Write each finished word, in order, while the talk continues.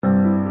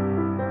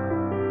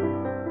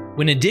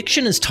When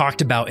addiction is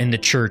talked about in the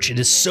church, it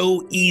is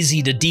so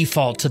easy to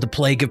default to the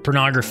plague of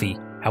pornography.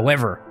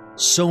 However,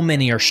 so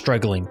many are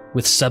struggling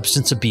with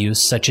substance abuse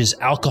such as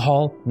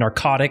alcohol,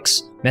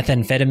 narcotics,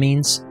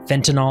 methamphetamines,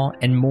 fentanyl,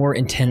 and more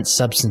intense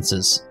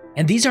substances.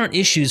 And these aren't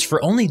issues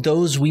for only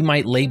those we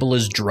might label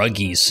as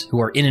druggies who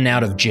are in and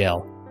out of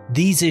jail.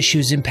 These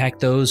issues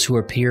impact those who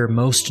appear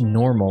most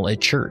normal at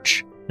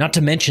church. Not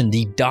to mention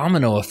the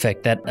domino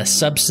effect that a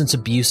substance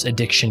abuse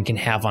addiction can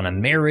have on a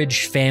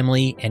marriage,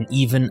 family, and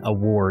even a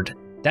ward.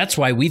 That's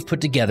why we've put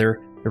together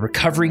the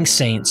Recovering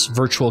Saints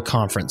virtual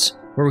conference,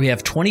 where we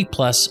have 20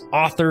 plus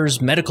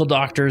authors, medical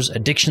doctors,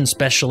 addiction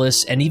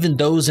specialists, and even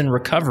those in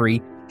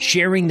recovery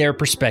sharing their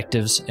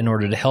perspectives in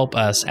order to help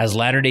us as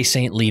Latter-day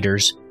Saint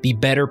leaders be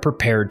better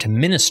prepared to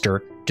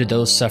minister to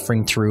those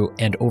suffering through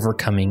and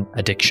overcoming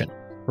addiction.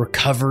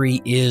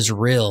 Recovery is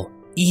real,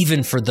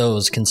 even for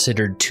those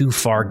considered too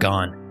far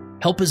gone.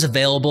 Help is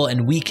available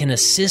and we can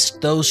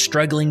assist those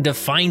struggling to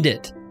find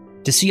it.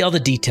 To see all the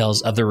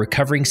details of the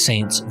Recovering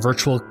Saints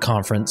virtual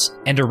conference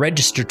and to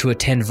register to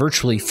attend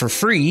virtually for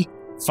free,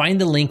 find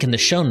the link in the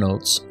show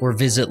notes or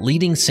visit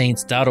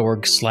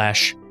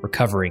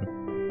leadingsaints.org/recovering.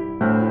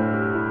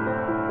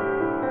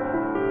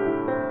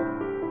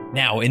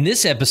 Now, in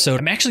this episode,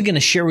 I'm actually going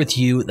to share with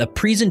you a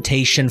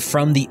presentation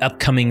from the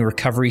upcoming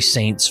Recovery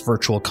Saints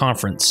virtual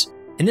conference.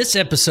 In this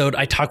episode,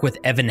 I talk with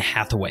Evan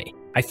Hathaway.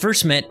 I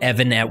first met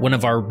Evan at one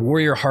of our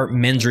Warrior Heart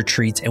men's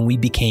retreats and we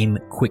became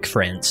quick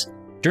friends.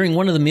 During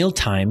one of the meal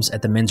times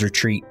at the men's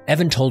retreat,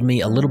 Evan told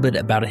me a little bit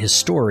about his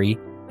story,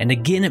 and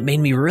again it made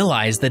me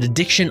realize that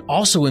addiction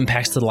also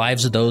impacts the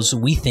lives of those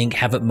we think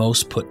have it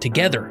most put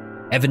together.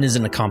 Evan is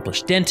an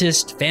accomplished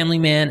dentist, family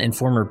man, and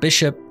former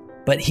bishop,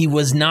 but he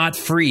was not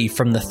free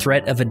from the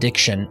threat of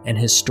addiction, and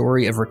his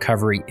story of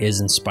recovery is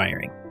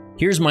inspiring.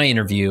 Here's my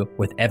interview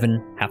with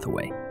Evan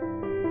Hathaway.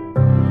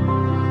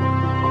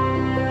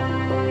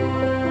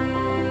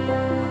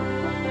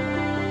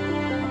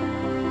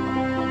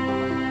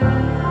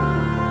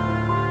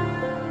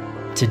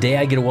 Today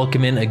I get to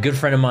welcome in a good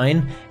friend of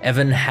mine,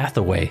 Evan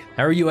Hathaway.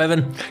 How are you,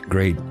 Evan?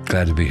 Great.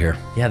 Glad to be here.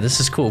 Yeah, this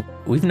is cool.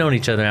 We've known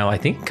each other now, I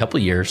think, a couple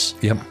of years.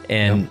 Yep.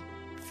 And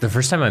the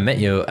first time I met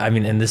you,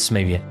 and this is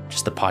maybe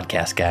just the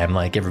podcast guy. I'm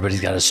like, everybody's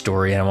got a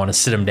story and I want to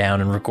sit them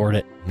down and record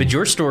it. But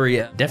your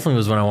story definitely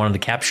was one I wanted to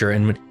capture.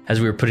 And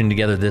as we were putting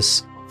together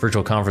this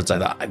virtual conference, I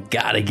thought, I've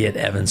got to get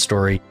Evan's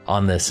story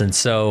on this. And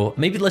so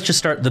maybe let's just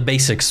start the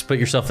basics. Put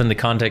yourself in the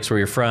context, where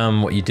you're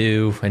from, what you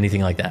do,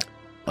 anything like that.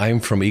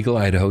 I'm from Eagle,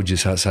 Idaho,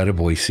 just outside of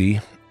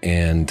Boise,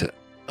 and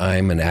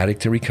I'm an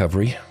addict in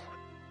recovery,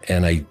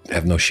 and I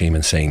have no shame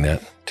in saying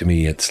that. To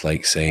me, it's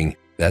like saying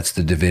that's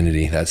the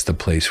divinity, that's the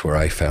place where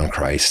I found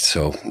Christ,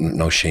 so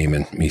no shame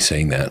in me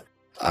saying that.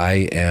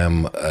 I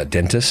am a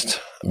dentist,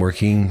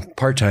 working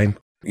part-time,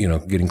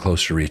 getting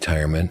close to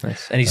retirement.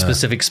 Nice. Any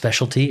specific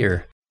specialty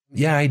or?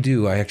 Yeah, I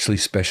do. I actually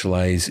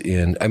specialize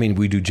in,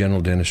 we do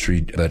general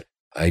dentistry, but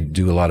I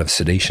do a lot of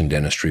sedation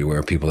dentistry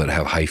where people that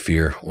have high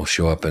fear will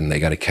show up and they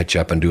got to catch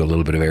up and do a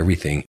little bit of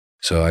everything.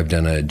 So I've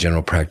done a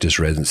general practice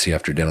residency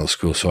after dental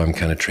school. So I'm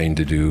kind of trained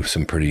to do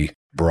some pretty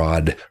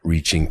broad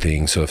reaching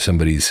things. So if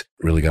somebody's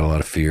really got a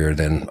lot of fear,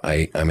 then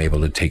I'm able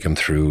to take them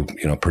through,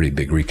 pretty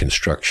big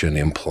reconstruction,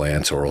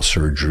 implants, oral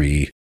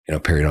surgery,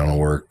 periodontal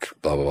work,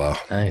 blah, blah, blah.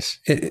 Nice.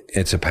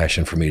 It's a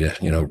passion for me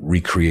to,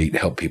 recreate,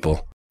 help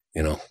people,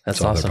 That's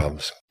solve awesome. their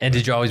problems. And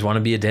did you always want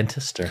to be a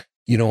dentist or?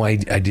 I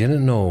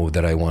didn't know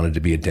that I wanted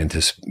to be a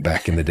dentist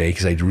back in the day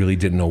because I really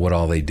didn't know what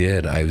all they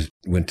did. I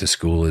went to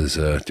school as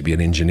to be an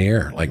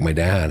engineer like my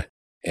dad.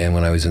 And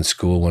when I was in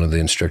school, one of the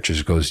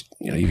instructors goes,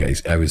 you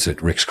guys, I was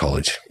at Rick's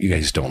College. You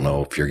guys don't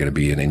know if you're going to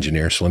be an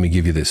engineer. So let me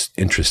give you this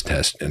interest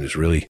test. And it's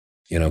really,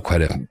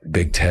 quite a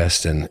big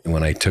test. And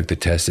when I took the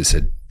test, it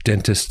said,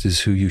 dentist is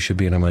who you should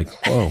be. And I'm like,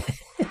 whoa,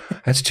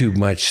 that's too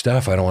much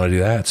stuff. I don't want to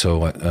do that.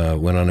 So I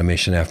went on a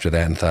mission after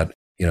that and thought,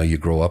 you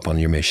grow up on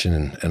your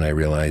mission. And I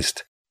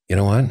realized, you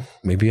know what?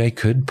 Maybe I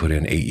could put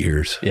in 8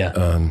 years. Yeah.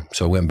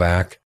 So I went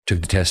back, took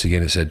the test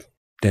again. It said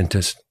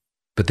dentist,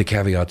 but the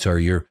caveats are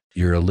you're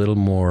a little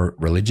more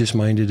religious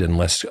minded and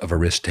less of a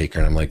risk taker.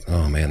 And I'm like,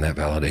 oh man, that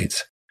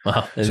validates.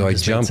 Wow. So I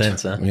jumped.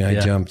 Sense, huh? I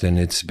jumped, and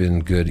it's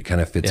been good. It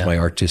kind of fits my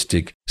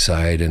artistic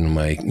side and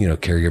my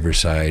caregiver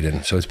side,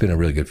 and so it's been a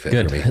really good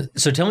fit for me.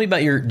 So tell me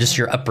about your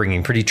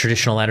upbringing. Pretty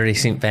traditional Latter-day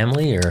Saint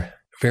family, or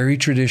very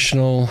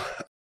traditional,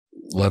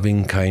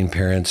 loving, kind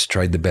parents.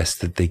 Tried the best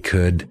that they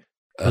could.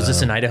 Was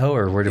this in Idaho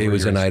or where did it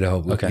was in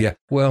Idaho? Okay. Yeah.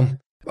 Well,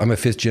 I'm a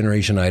 5th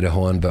generation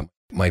Idahoan, but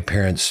my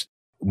parents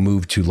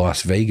moved to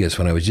Las Vegas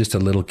when I was just a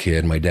little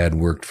kid. My dad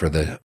worked for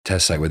the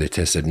test site where they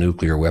tested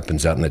nuclear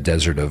weapons out in the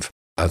desert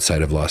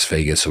outside of Las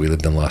Vegas. So we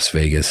lived in Las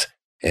Vegas,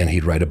 and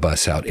he'd ride a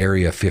bus out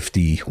Area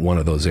 50, one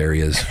of those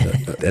areas.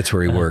 That's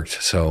where he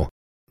worked. So,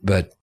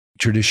 but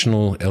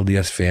traditional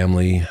LDS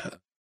family,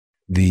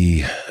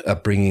 the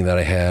upbringing that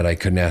I had, I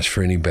couldn't ask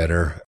for any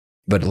better.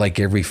 But like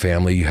every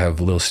family, you have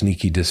a little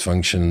sneaky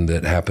dysfunction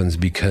that happens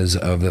because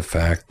of the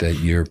fact that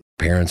your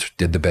parents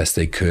did the best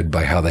they could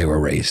by how they were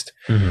raised.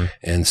 Mm-hmm.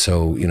 And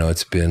so,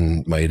 it's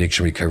been my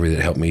addiction recovery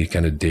that helped me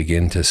kind of dig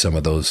into some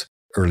of those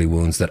early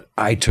wounds that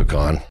I took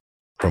on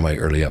from my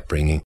early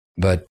upbringing.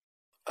 But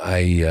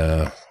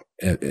I,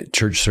 at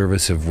church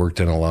service, have worked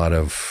in a lot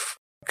of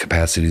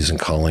capacities and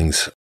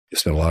callings.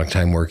 Spent a lot of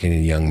time working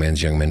in young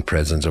men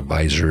presence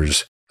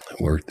advisors.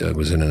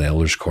 Was in an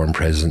elders quorum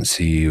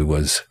presidency,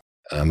 was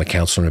a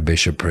counselor in a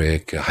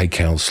bishopric, a high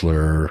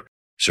counselor,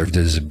 served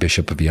as a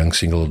bishop of young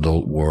single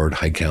adult ward,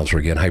 high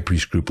counselor again, high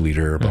priest group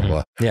leader, blah,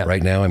 blah. Yeah.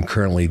 Right now, I'm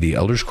currently the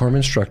elders quorum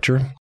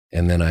instructor.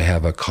 And then I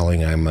have a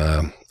calling. I'm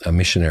a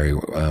missionary.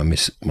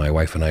 My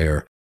wife and I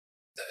are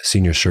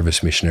senior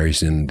service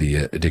missionaries in the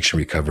addiction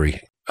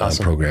recovery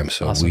program.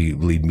 So we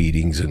lead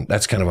meetings, and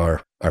that's kind of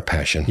our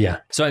passion. Yeah.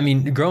 So, I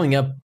mean, growing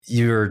up,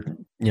 you're,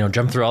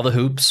 jumped through all the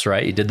hoops,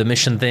 right? You did the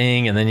mission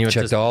thing, and then you went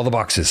checked to all the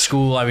boxes.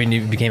 School. I mean,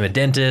 you became a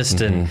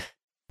dentist and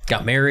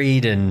got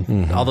married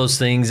and all those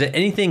things.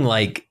 Anything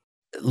like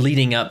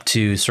leading up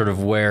to sort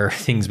of where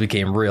things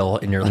became real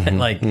in your life,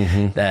 like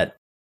that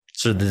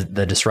sort of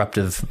the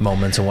disruptive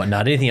moments and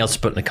whatnot. Anything else to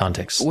put into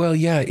context? Well,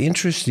 yeah.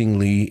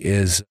 Interestingly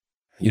is,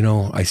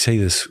 I say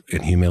this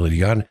in humility.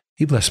 God,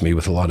 He blessed me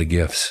with a lot of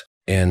gifts.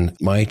 And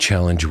my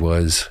challenge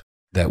was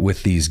that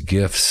with these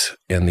gifts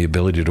and the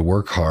ability to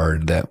work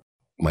hard that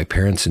my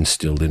parents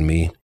instilled in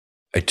me,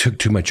 I took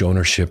too much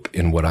ownership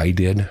in what I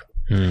did.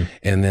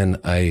 And then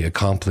I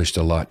accomplished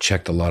a lot,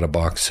 checked a lot of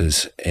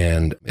boxes,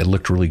 and it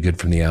looked really good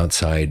from the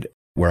outside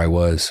where I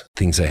was,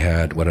 things I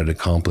had, what I'd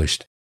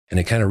accomplished. And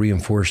it kind of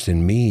reinforced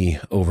in me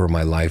over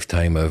my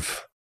lifetime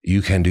of,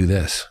 you can do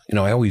this.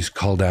 I always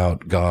called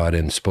out God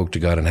and spoke to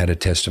God and had a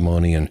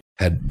testimony and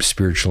had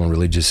spiritual and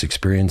religious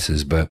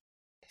experiences, but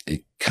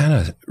it kind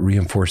of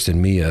reinforced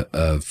in me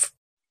if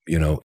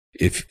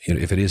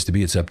it is to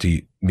be, it's up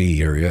to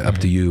me or up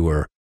to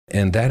you,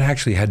 and that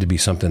actually had to be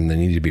something that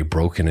needed to be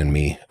broken in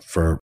me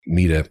for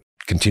me to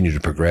continue to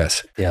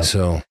progress. Yeah.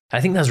 So I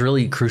think that's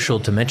really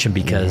crucial to mention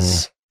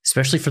because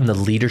especially from the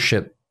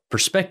leadership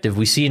perspective,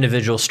 we see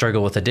individuals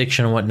struggle with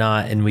addiction and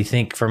whatnot. And we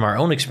think from our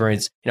own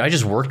experience, I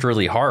just worked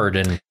really hard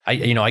and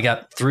I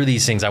got through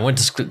these things. I went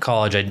to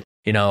college. I'm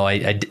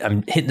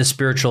hitting the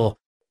spiritual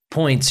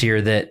points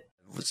here that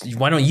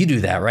why don't you do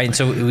that? Right. And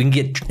so we can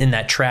get in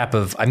that trap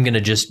of, I'm going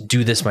to just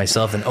do this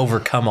myself and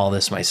overcome all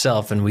this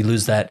myself. And we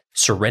lose that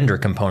surrender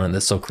component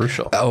that's so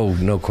crucial. Oh,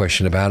 no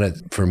question about it.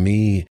 For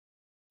me,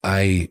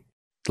 I'm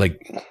going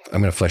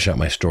to flesh out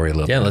my story a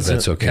little bit.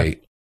 That's okay. Yeah.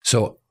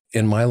 So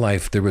in my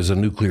life, there was a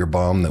nuclear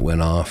bomb that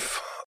went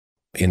off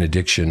in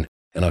addiction.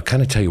 And I'll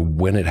kind of tell you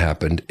when it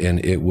happened.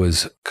 And it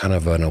was kind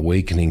of an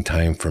awakening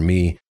time for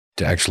me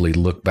to actually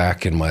look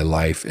back in my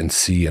life and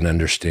see and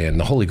understand.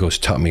 The Holy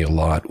Ghost taught me a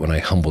lot when I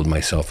humbled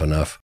myself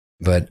enough.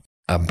 But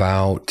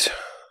about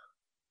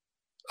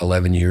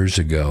 11 years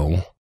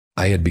ago,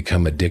 I had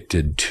become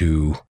addicted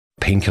to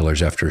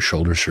painkillers after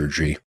shoulder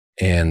surgery.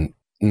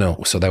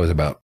 So that was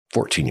about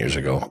 14 years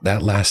ago.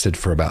 That lasted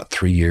for about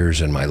 3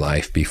 years in my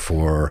life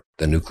before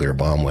the nuclear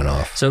bomb went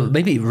off. So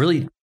maybe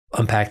really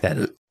unpack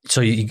that. So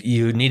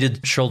you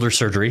needed shoulder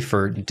surgery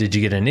did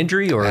you get an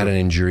injury or? I had an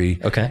injury.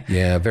 Okay.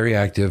 Yeah. Very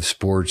active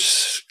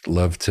sports.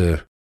 Love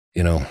to,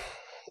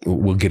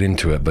 we'll get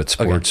into it, but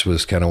sports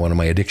was kind of one of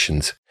my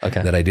addictions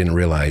that I didn't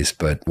realize,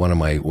 but one of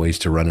my ways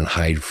to run and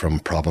hide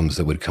from problems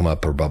that would come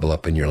up or bubble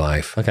up in your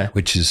life,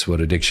 which is what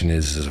addiction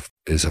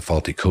is a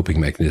faulty coping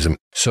mechanism.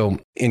 So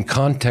in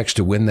context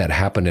to when that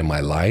happened in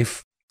my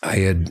life, I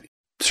had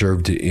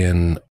served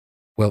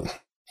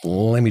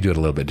let me do it a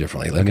little bit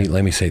differently.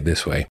 Let me say it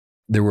this way.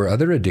 There were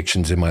other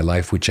addictions in my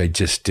life, which I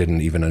just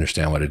didn't even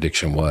understand what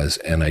addiction was.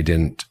 And I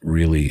didn't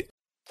really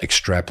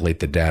extrapolate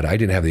the data. I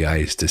didn't have the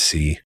eyes to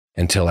see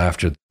until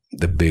after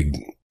the big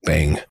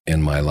bang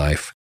in my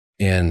life.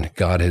 And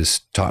God has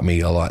taught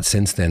me a lot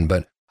since then.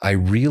 But I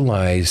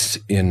realized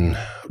in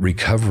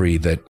recovery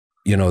that,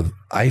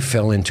 I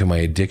fell into my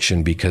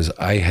addiction because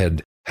I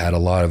had a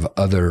lot of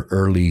other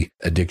early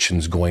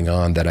addictions going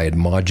on that I had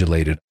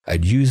modulated.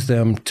 I'd used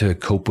them to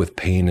cope with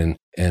pain and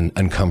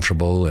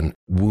uncomfortable and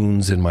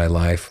wounds in my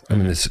life.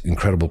 I'm this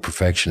incredible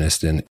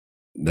perfectionist, and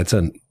that's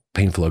a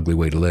painful, ugly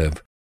way to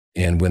live.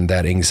 And when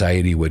that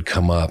anxiety would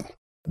come up,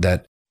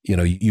 that,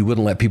 you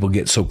wouldn't let people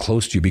get so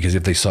close to you because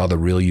if they saw the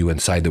real you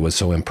inside that was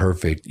so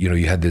imperfect,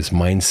 you had this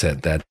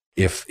mindset that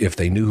if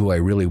they knew who I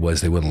really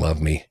was, they wouldn't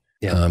love me.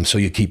 Yeah. So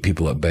you keep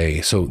people at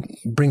bay. So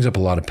it brings up a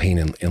lot of pain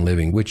in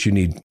living, which you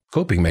need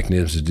coping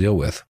mechanisms to deal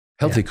with.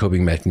 Healthy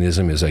coping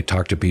mechanism is I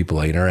talk to people,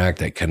 I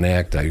interact, I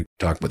connect, I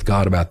talk with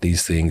God about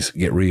these things,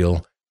 get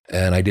real.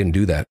 And I didn't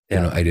do that.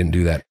 I didn't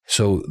do that.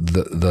 So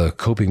the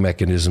coping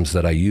mechanisms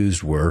that I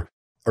used were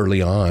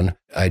early on,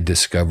 I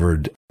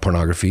discovered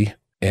pornography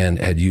and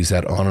had used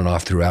that on and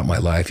off throughout my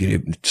life.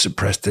 You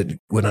suppressed it,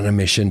 went on a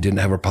mission, didn't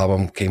have a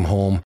problem, came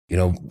home,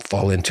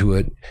 fall into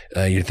it.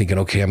 You're thinking,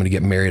 okay, I'm going to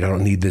get married. I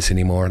don't need this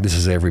anymore. This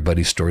is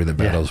everybody's story that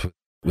battles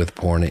with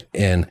porn.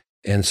 And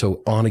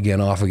so on again,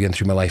 off again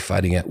through my life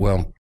fighting it.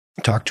 Well,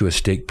 talked to a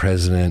stake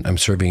president. I'm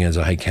serving as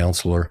a high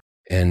counselor,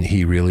 and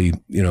he really,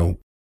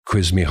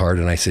 quizzed me hard.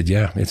 And I said,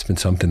 yeah, it's been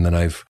something that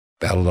I've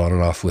battled on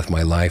and off with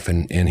my life.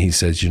 And he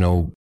says,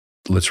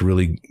 let's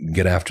really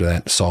get after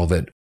that, solve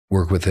it,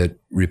 work with it,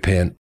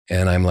 repent.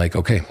 And I'm like,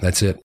 okay,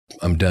 that's it.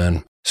 I'm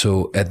done.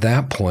 So at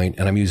that point,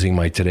 and I'm using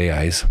my today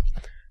eyes,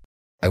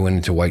 I went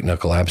into white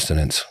knuckle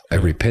abstinence. I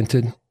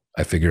repented.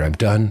 I figured I'm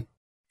done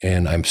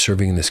and I'm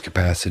serving in this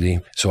capacity.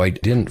 So I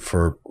didn't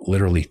for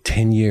literally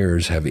 10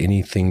 years have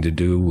anything to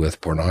do with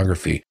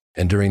pornography.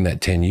 And during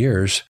that 10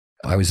 years,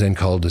 I was then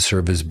called to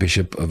serve as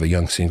bishop of a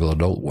young single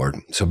adult ward.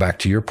 So back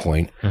to your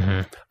point,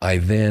 I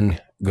then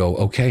go,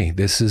 okay,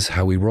 this is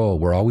how we roll.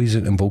 We're always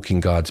invoking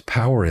God's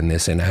power in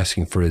this and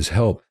asking for his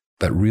help.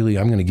 But really,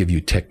 I'm going to give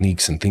you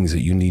techniques and things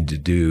that you need to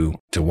do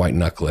to white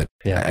knuckle it.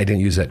 Yeah. I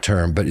didn't use that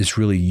term, but it's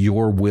really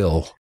your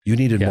will. You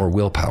needed more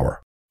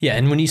willpower. Yeah.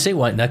 And when you say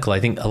white knuckle, I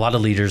think a lot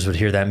of leaders would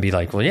hear that and be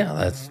like, well, yeah,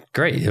 that's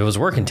great. It was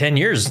working 10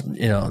 years.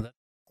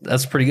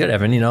 That's pretty good,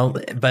 Evan,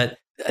 but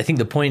I think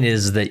the point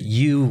is that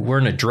you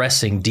weren't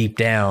addressing deep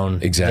down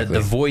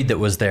the void that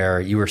was there.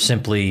 You were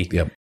simply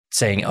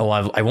saying, oh,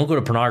 I won't go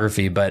to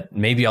pornography, but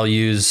maybe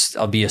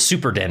I'll be a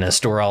super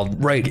dentist, or I'll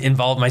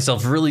involve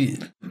myself really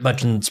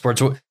much in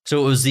sports.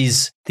 So it was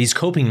these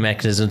coping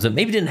mechanisms that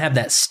maybe didn't have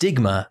that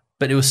stigma,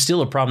 but it was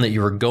still a problem that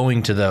you were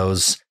going to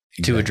those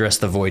to address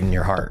the void in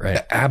your heart,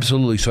 right?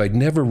 Absolutely. So I'd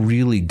never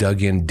really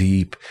dug in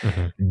deep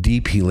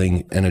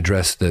healing and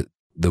addressed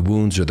the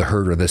wounds or the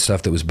hurt or the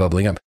stuff that was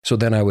bubbling up. So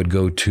then I would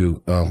go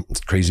to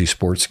crazy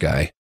sports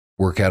guy,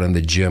 work out in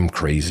the gym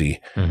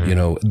crazy, and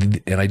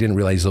I didn't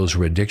realize those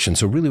were addictions.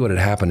 So really what had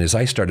happened is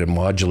I started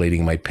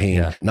modulating my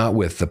pain, not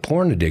with the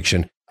porn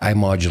addiction. I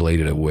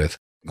modulated it with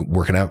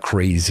working out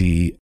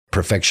crazy,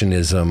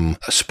 perfectionism,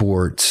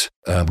 sports,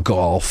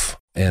 golf,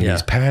 and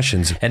these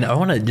passions. And I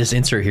want to just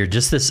insert here,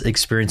 just this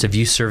experience of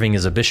you serving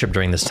as a bishop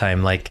during this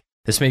time, like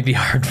this may be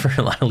hard for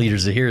a lot of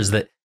leaders to hear, is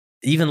that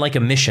even like a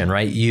mission,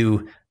 right?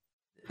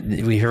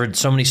 We heard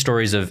so many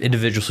stories of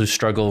individuals who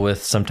struggle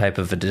with some type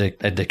of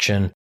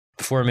addiction.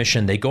 Before a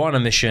mission, they go on a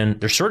mission.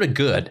 They're sort of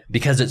good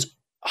because it's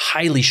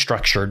highly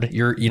structured.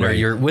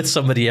 You're with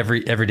somebody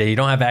every day. You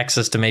don't have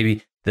access to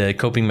maybe the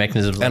coping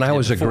mechanisms. And I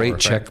was a great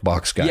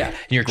checkbox guy. Yeah,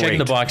 and you're checking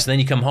the box, and then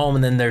you come home,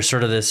 and then there's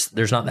sort of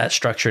there's not that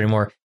structure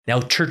anymore. Now,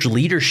 church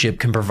leadership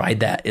can provide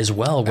that as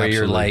well, where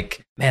you're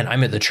like, man,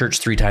 I'm at the church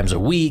 3 times a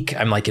week.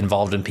 I'm like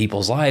involved in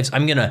people's lives.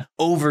 I'm going to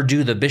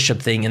overdo the bishop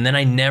thing. And then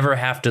I never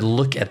have to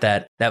look at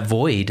that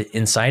void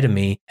inside of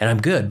me, and I'm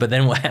good. But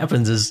then what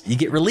happens is you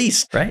get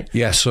released, right?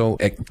 Yeah. So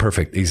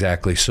perfect.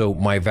 Exactly. So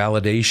my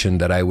validation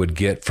that I would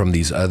get from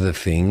these other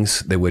things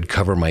that would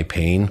cover my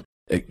pain,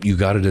 you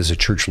got it as a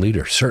church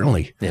leader,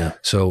 certainly. Yeah.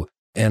 So,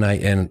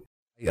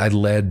 I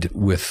led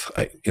with,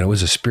 it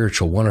was a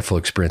spiritual, wonderful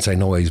experience. I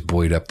know I was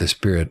buoyed up the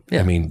spirit. Yeah.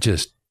 I mean,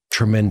 just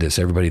tremendous.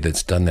 Everybody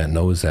that's done that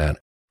knows that.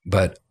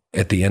 But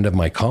at the end of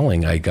my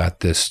calling, I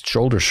got this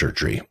shoulder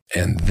surgery,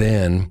 and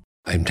then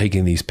I'm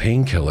taking these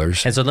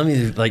painkillers. And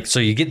so so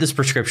you get this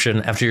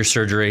prescription after your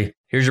surgery.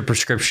 Here's your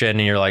prescription,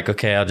 and you're like,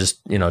 okay, I'll just,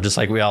 just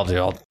like we all do,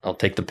 I'll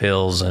take the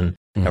pills, and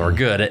we're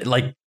good.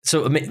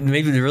 So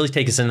maybe really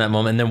take us in that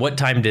moment. And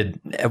then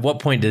at what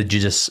point did you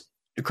just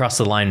cross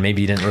the line?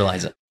 Maybe you didn't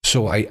realize it.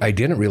 So I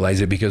didn't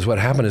realize it, because what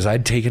happened is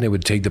I'd taken it,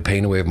 would take the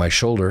pain away of my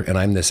shoulder, and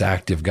I'm this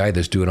active guy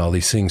that's doing all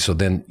these things. So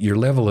then your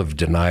level of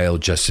denial,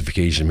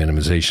 justification,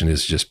 minimization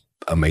is just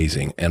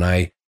amazing. And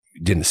I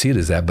didn't see it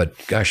as that, but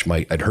gosh,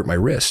 I'd hurt my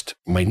wrist.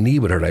 My knee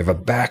would hurt. I have a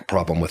back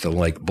problem with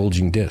a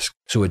bulging disc.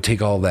 So it would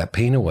take all that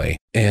pain away,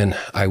 and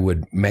I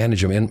would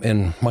manage them.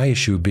 And my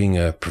issue being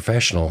a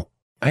professional,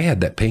 I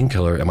had that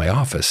painkiller in my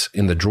office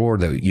in the drawer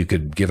that you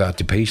could give out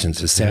to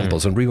patients as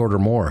samples and reorder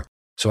more.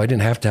 So I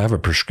didn't have to have a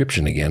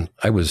prescription again.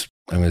 I was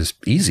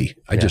easy.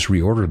 I just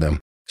reordered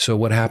them. So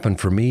what happened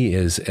for me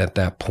is at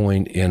that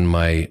point in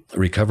my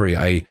recovery,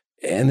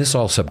 and this is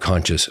all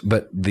subconscious,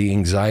 but the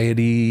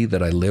anxiety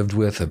that I lived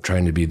with of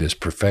trying to be this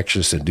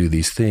perfectionist and do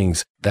these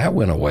things, that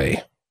went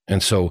away.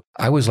 And so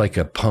I was like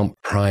a pump,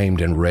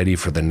 primed and ready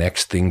for the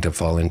next thing to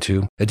fall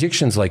into.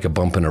 Addiction's like a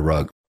bump in a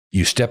rug.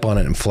 You step on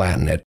it and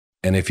flatten it.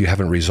 And if you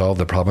haven't resolved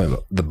the problem,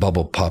 the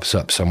bubble pops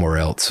up somewhere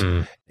else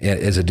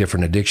as a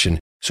different addiction.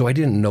 So I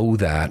didn't know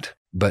that,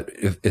 but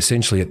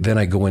essentially then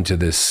I go into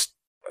this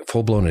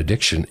full-blown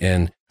addiction,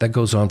 and that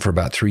goes on for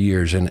about 3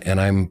 years. And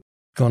I'm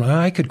going,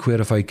 I could quit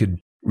if I could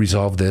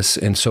resolve this.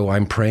 And so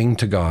I'm praying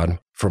to God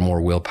for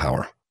more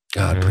willpower.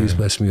 God, please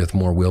bless me with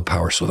more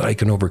willpower so that I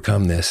can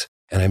overcome this.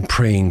 And I'm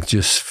praying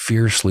just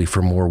fiercely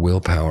for more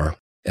willpower.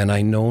 And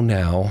I know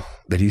now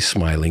that he's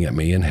smiling at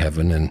me in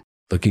heaven and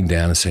looking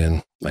down and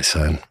saying, my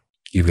son,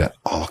 you've got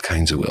all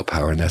kinds of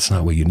willpower, and that's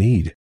not what you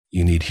need.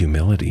 You need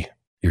humility.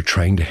 You're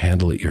trying to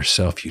handle it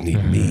yourself. You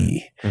need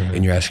me.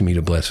 And you're asking me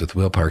to bless with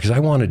willpower, because I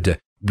wanted to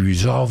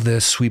resolve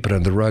this, sweep it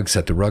under the rug,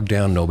 set the rug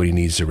down. Nobody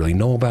needs to really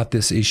know about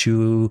this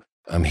issue.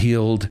 I'm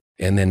healed,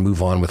 and then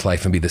move on with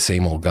life and be the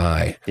same old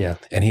guy. Yeah.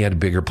 And he had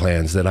bigger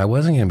plans that I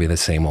wasn't going to be the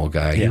same old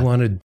guy. Yeah. He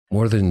wanted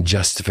more than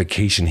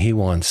justification. He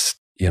wants,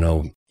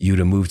 you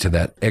to move to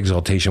that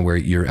exaltation where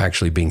you're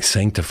actually being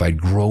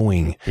sanctified,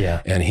 growing.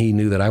 Yeah. And he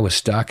knew that I was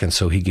stuck. And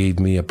so he gave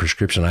me a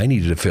prescription I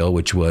needed to fill,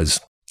 which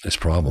was this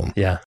problem.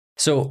 Yeah.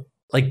 So,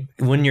 like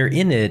when you're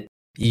in it,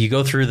 you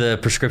go through the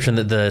prescription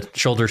that the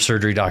shoulder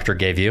surgery doctor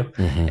gave you.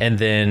 Mm-hmm. And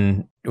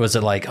then was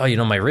it like,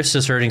 oh, my wrist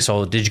is hurting.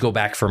 So did you go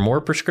back for more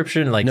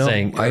prescription? Like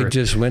I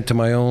just went to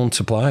my own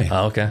supply.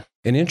 Oh, okay.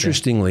 And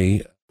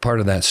interestingly, part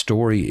of that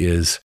story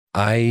is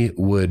I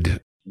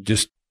would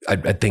just,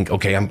 I'd think,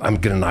 okay, I'm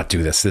going to not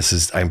do this.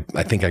 I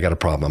think I got a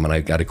problem and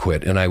I got to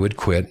quit. And I would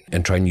quit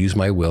and try and use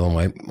my will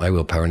and my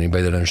willpower. And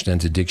anybody that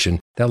understands addiction,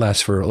 that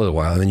lasts for a little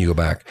while and then you go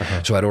back.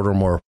 Uh-huh. So I'd order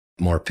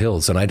more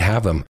pills and I'd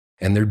have them.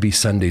 And there'd be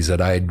Sundays that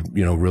I'd,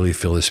 really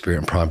feel the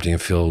Spirit prompting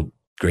and feel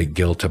great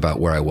guilt about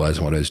where I was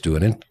and what I was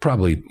doing, and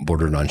probably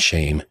bordered on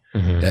shame.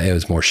 Mm-hmm. It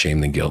was more shame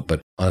than guilt.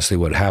 But honestly,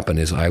 what happened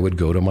is I would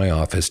go to my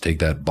office, take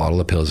that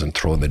bottle of pills and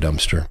throw it in the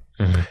dumpster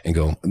and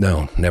go,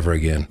 no, never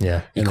again.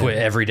 Yeah. You quit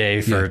every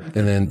day for. Yeah.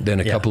 And then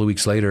a couple of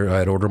weeks later,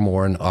 I'd order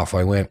more and off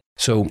I went.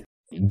 So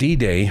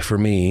D-Day for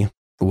me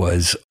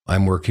was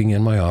I'm working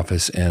in my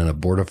office and a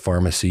board of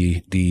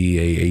pharmacy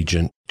DEA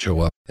agent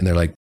show up and they're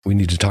like, we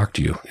need to talk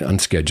to you,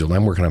 unscheduled.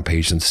 I'm working on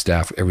patients,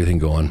 staff, everything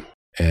going.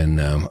 And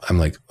I'm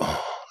like,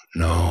 oh,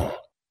 no,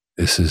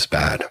 this is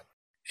bad.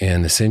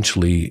 And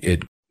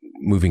essentially,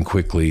 moving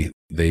quickly,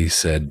 they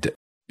said,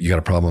 you got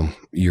a problem.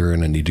 You're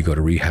going to need to go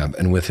to rehab.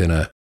 And within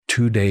a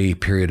 2-day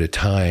period of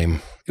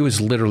time, it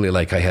was literally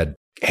like I had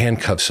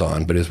handcuffs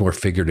on, but it was more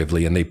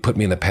figuratively. And they put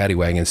me in the paddy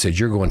wagon and said,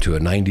 you're going to a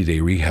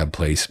 90-day rehab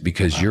place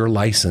because your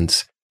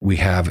license we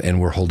have and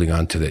we're holding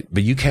on to it.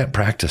 But you can't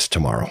practice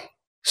tomorrow.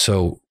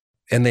 So,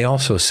 and they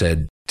also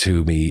said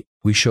to me,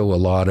 we show a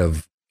lot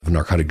of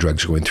narcotic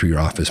drugs going through your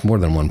office, more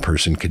than one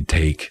person could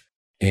take.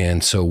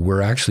 And so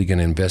we're actually going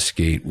to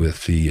investigate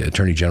with the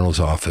Attorney General's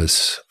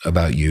office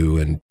about you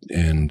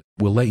and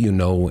we'll let you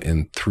know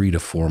in 3 to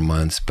 4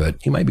 months,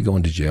 but you might be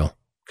going to jail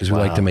because we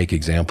like to make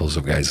examples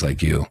of guys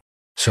like you.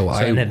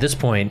 And at this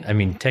point,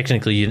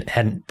 technically you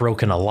hadn't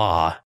broken a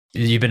law.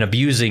 You've been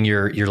abusing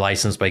your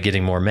license by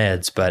getting more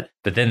meds, but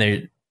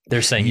then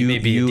they're saying you may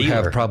be a dealer. You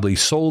have probably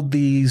sold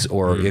these,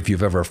 or if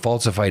you've ever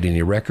falsified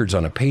any records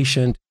on a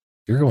patient,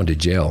 you're going to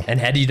jail. And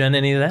had you done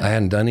any of that? I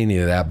hadn't done any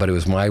of that, but it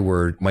was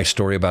my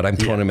story about I'm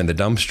throwing them in the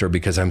dumpster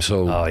because I'm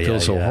feel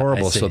so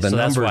horrible. So the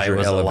numbers are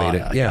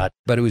elevated. Yeah,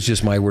 but it was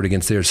just my word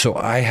against theirs. So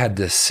I had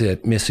to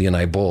sit, Missy and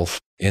I both,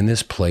 in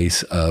this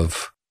place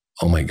of,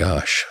 oh my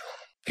gosh,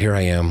 here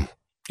I am,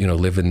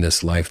 living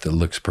this life that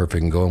looks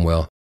perfect and going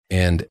well.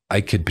 And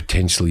I could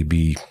potentially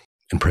be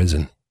in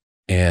prison.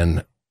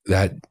 And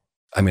that,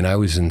 I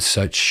was in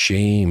such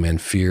shame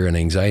and fear and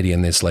anxiety.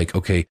 And it's like,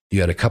 okay,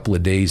 you had a couple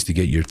of days to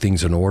get your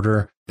things in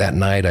order. That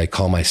night, I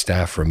call my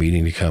staff for a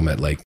meeting to come at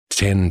like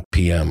 10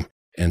 p.m.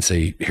 and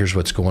say, here's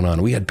what's going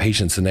on. We had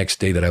patients the next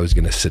day that I was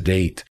going to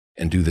sedate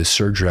and do this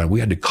surgery on. We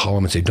had to call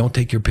them and say, don't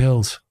take your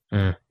pills,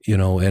 and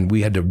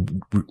we had to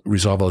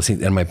resolve all these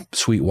things. And my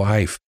sweet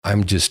wife,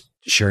 I'm just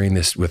sharing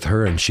this with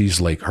her and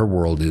she's like, her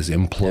world is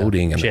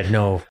imploding. Yeah, she had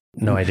no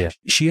idea.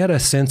 She had a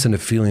sense and a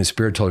feeling,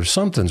 Spirit told her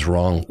something's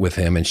wrong with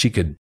him and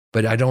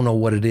but I don't know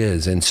what it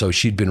is. And so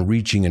she'd been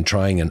reaching and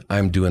trying, and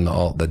I'm doing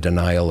all the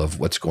denial of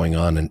what's going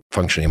on and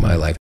functioning in my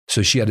life.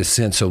 So she had a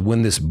sense. So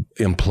when this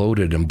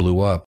imploded and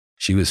blew up,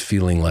 she was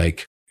feeling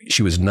like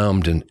she was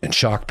numbed and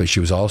shocked, but she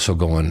was also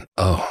going,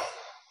 oh,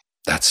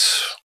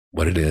 that's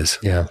what it is.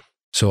 Yeah.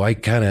 So I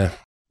kind of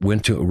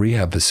went to a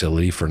rehab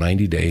facility for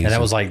 90 days. And that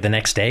was like the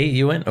next day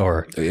you went,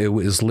 or? It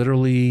was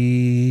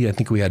literally, I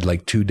think we had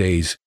like 2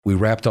 days. We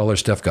wrapped all our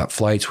stuff, got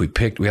flights. We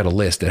had a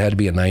list. It had to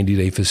be a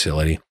 90-day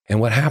facility. And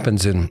what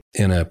happens in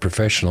a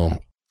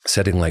professional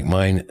setting like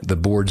mine, the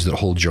boards that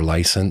hold your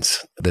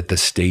license that the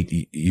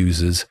state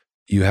uses,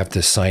 you have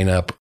to sign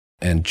up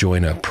and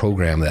join a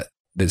program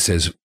that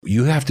says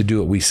you have to do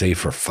what we say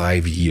for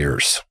 5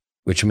 years,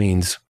 which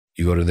means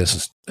you go to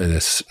this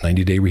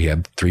 90-day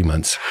rehab, 3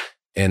 months.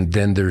 And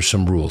then there's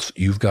some rules.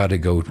 You've got to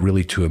go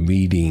really to a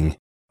meeting,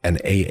 an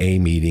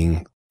AA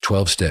meeting,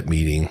 12-step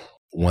meeting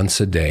once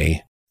a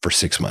day for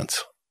 6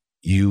 months.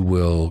 You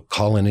will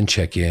call in and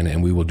check in,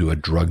 and we will do a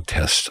drug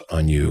test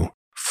on you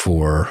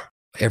for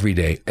every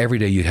day. Every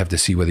day you have to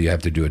see whether you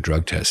have to do a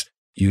drug test.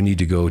 You need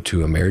to go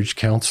to a marriage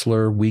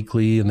counselor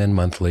weekly and then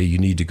monthly. You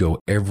need to go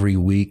every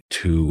week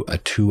to a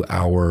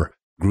 2-hour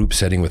group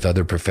setting with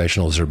other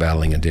professionals who are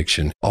battling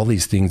addiction. All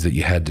these things that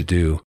you had to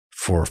do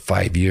for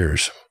 5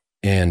 years.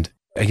 And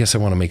I guess I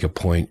want to make a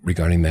point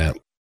regarding that.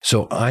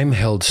 So I'm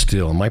held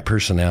still. My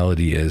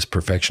personality is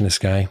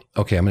perfectionist guy.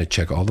 Okay, I'm going to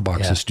check all the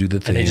boxes, do the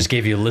thing. And they just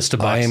gave you a list of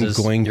boxes.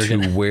 I am going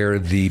to wear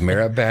the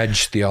merit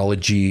badge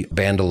theology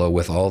bandolo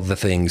with all the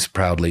things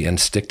proudly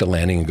and stick the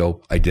landing and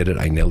go, I did it.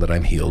 I nailed it.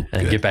 I'm healed.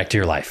 And get back to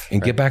your life.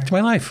 And get back to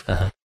my life.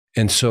 Uh-huh.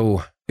 And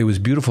so it was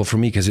beautiful for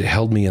me because it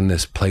held me in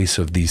this place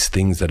of these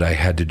things that I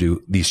had to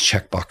do, these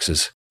check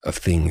boxes of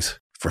things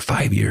for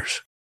 5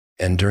 years.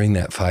 And during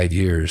that 5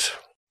 years,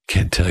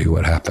 can't tell you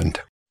what happened.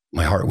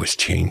 My heart was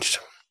changed.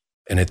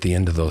 And at the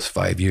end of those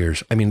 5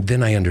 years,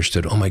 then I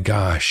understood, oh my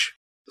gosh,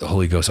 the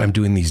Holy Ghost, I'm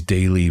doing these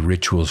daily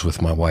rituals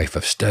with my wife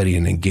of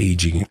studying,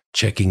 engaging,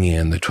 checking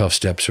in. The 12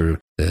 steps are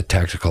the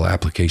tactical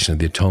application of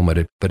the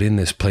atonement. But in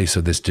this place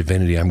of this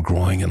divinity, I'm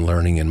growing and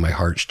learning and my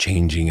heart's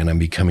changing and I'm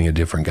becoming a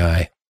different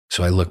guy.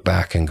 So I look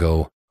back and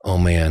go, oh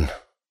man,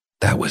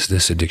 that was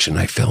this addiction.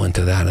 I fell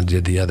into that and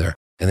did the other.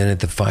 And then at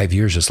the 5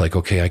 years, it's like,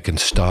 okay, I can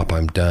stop.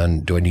 I'm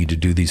done. Do I need to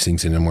do these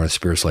things anymore? The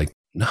Spirit's like,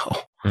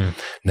 no.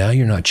 Now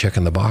you're not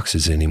checking the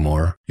boxes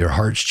anymore. Your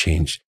heart's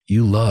changed.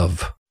 You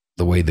love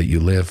the way that you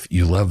live.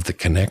 You love the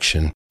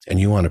connection and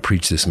you want to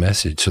preach this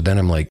message. So then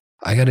I'm like,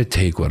 I got to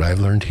take what I've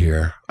learned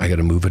here. I got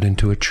to move it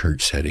into a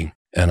church setting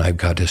and I've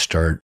got to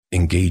start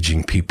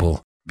engaging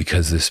people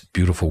because this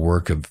beautiful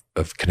work of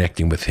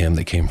connecting with him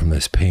that came from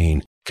this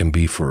pain can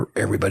be for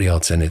everybody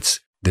else. And it's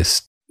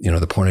this,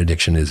 the porn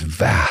addiction is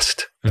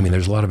vast. I mean,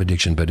 there's a lot of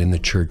addiction, but in the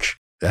church,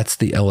 that's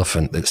the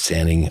elephant that's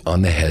standing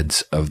on the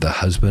heads of the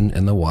husband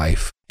and the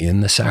wife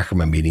in the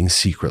sacrament meetings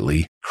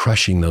secretly,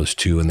 crushing those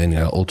two, and then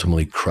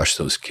ultimately crush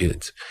those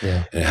kids.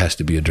 Yeah. And it has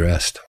to be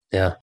addressed.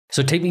 Yeah.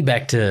 So take me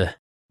back to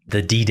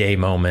the D-Day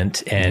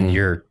moment, and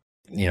you're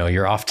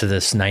off to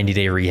this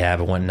 90-day rehab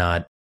and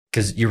whatnot,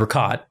 because you were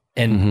caught.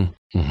 And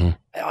I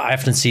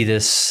often see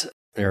this,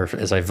 or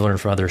as I've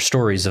learned from other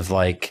stories of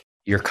like,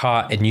 you're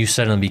caught and you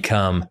suddenly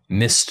become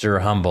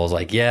Mr. Humble. It's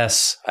like,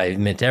 yes, I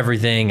admit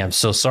everything. I'm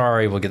so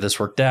sorry. We'll get this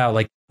worked out.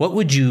 Like, what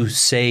would you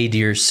say to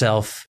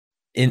yourself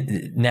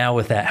now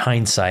with that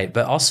hindsight?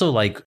 But also,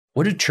 like,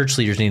 what do church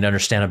leaders need to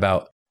understand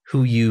about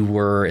who you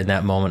were in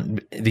that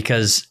moment?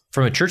 Because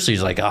from a church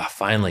leader, like,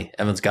 finally,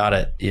 Evan's got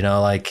it.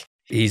 Like,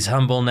 he's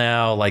humble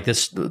now. Like,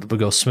 this will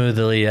go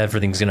smoothly.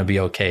 Everything's going to be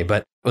okay.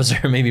 But was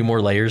there maybe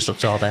more layers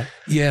to all that?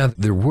 Yeah,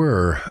 there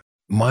were.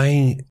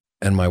 My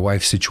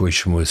wife's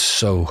situation was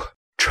so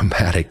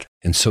traumatic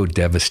and so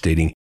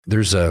devastating.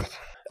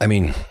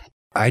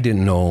 I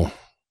didn't know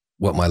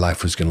what my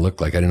life was going to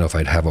look like. I didn't know if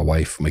I'd have a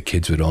wife. My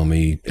kids would all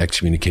be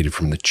excommunicated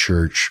from the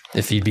church.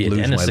 If you'd be a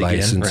dentist my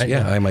license. Again,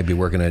 right? Yeah, I might be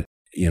working at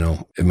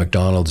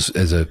McDonald's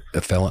as a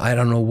felon. I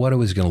don't know what it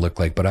was going to look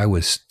like, but I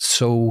was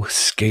so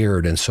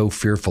scared and so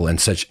fearful and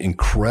such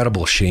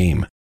incredible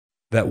shame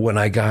that when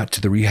I got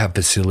to the rehab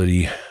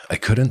facility, I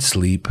couldn't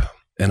sleep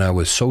and I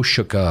was so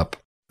shook up.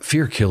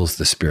 Fear kills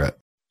the spirit.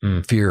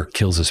 Fear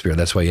kills the spirit.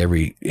 That's why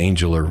every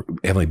angel or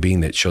heavenly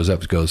being that shows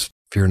up goes,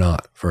 fear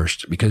not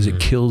first, because it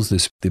kills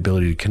the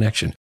ability to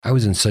connection. I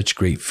was in such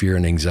great fear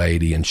and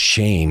anxiety, and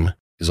shame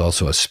is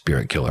also a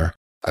spirit killer.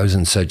 I was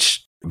in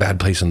such a bad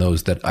place in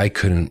those that I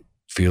couldn't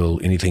feel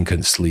anything,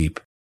 couldn't sleep.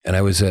 And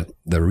I was at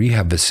the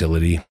rehab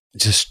facility,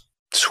 just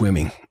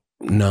swimming,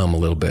 numb a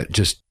little bit,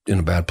 just in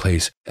a bad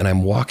place. And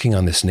I'm walking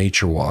on this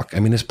nature walk. I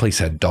mean, this place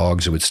had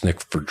dogs that would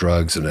sniff for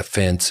drugs and a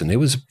fence, and it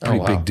was a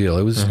pretty big deal.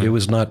 It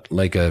was not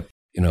like a,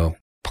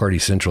 party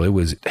central. It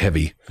was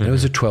heavy. And it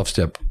was a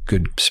 12-step,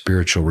 good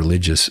spiritual,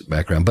 religious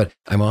background. But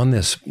I'm on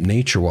this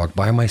nature walk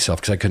by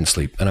myself because I couldn't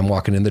sleep. And I'm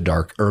walking in the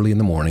dark early in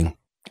the morning,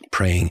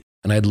 praying.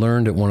 And I'd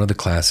learned at one of the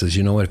classes,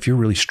 if you're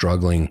really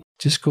struggling,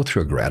 just go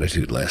through a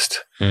gratitude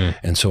list.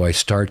 And so I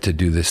start to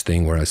do this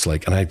thing where it's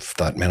like, and I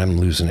thought, man, I'm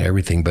losing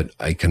everything, but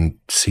I can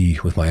see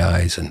with my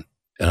eyes and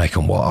I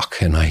can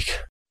walk and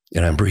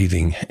I'm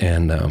breathing.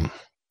 And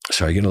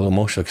so I get a little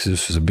emotional because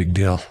this was a big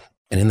deal.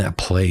 And in that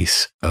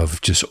place of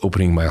just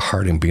opening my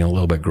heart and being a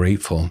little bit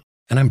grateful,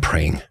 and I'm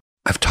praying,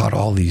 I've taught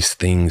all these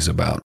things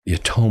about the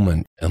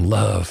atonement and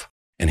love.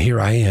 And here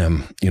I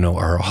am,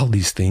 are all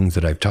these things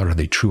that I've taught, are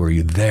they true? Are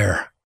you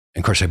there?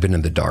 And of course, I've been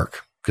in the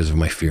dark because of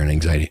my fear and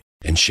anxiety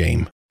and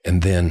shame.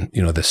 And then,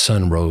 the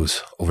sun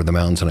rose over the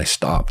mountains and I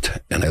stopped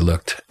and I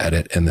looked at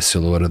it and the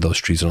silhouette of those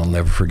trees. And I'll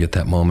never forget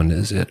that moment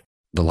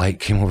the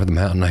light came over the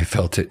mountain. I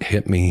felt it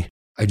hit me.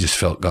 I just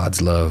felt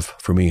God's love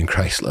for me and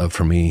Christ's love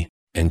for me.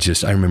 And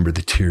I remember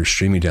the tears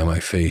streaming down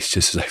my face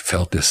just as I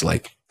felt this,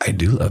 like, I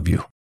do love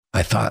you.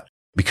 I thought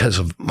because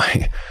of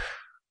my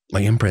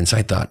imprints,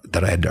 I thought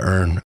that I had to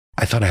earn.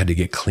 I thought I had to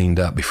get cleaned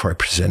up before I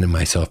presented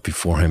myself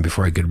before him,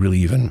 before I could really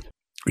even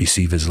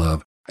receive his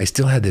love. I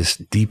still had this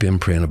deep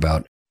imprint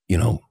about,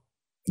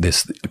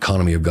 this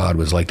economy of God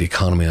was like the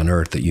economy on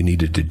earth, that you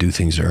needed to do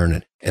things to earn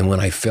it. And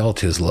when I felt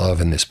his love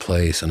in this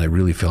place, and I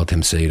really felt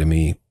him say to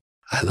me,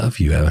 I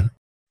love you, Evan,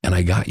 and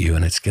I got you,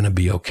 and it's going to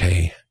be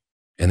okay.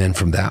 And then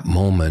from that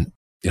moment,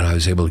 I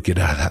was able to get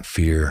out of that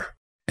fear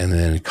and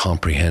then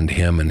comprehend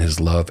him and his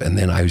love. And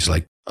then I was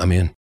like, I'm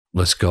in,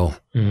 let's go.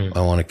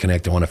 I want to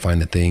connect. I want to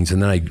find the things. And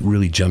then I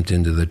really jumped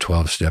into the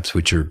 12 steps,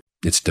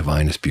 it's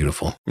divine. It's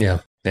beautiful.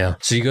 Yeah. Yeah.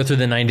 So you go through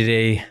the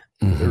 90-day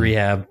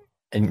rehab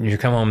and you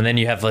come home, and then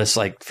you have this,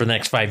 like, for the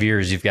next 5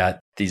 years, you've got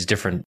these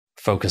different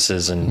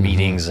focuses and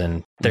meetings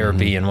and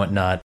therapy and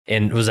whatnot.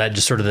 And was that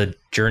just sort of the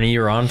journey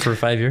you're on for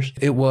 5 years?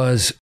 It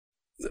was.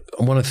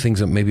 One of the things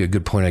that maybe a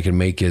good point I can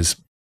make is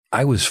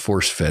I was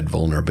force-fed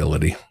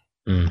vulnerability.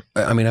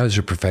 I mean, I was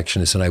a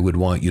perfectionist and I would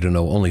want you to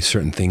know only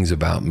certain things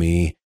about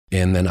me.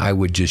 And then I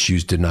would just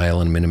use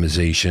denial and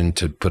minimization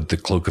to put the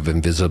cloak of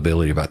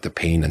invisibility about the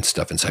pain and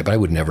stuff inside. But I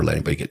would never let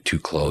anybody get too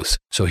close.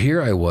 So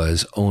here I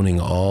was owning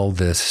all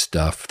this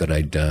stuff that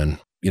I'd done.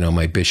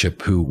 My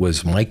bishop, who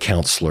was my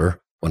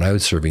counselor when I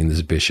was serving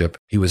as bishop,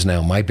 he was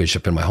now my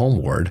bishop in my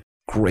home ward.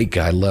 Great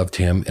guy, loved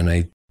him.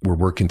 And we're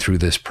working through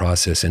this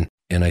process. And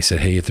I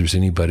said, hey, if there's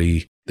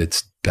anybody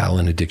that's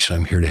battling addiction,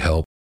 I'm here to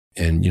help.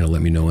 And,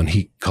 let me know. And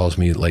he calls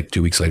me like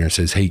 2 weeks later and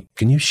says, hey,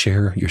 can you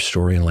share your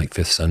story on like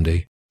Fifth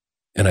Sunday?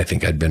 And I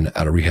think I'd been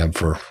out of rehab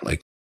for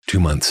like 2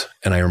 months.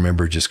 And I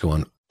remember just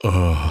going,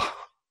 oh,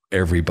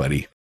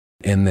 everybody.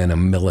 And then a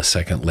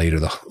millisecond later,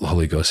 the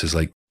Holy Ghost is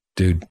like,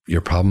 dude,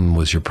 your problem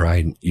was your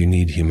pride. You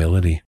need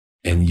humility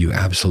and you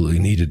absolutely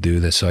need to do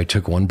this. So I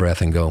took one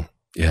breath and go,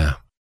 yeah.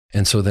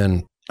 And so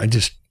then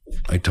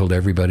I told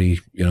everybody,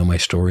 my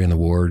story in the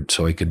ward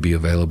so I could be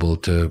available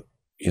to,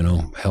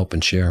 help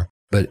and share.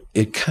 But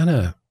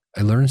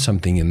I learned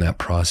something in that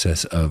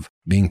process of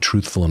being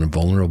truthful and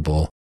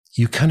vulnerable.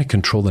 You kind of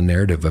control the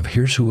narrative of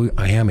here's who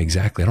I am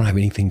exactly. I don't have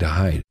anything to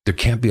hide. There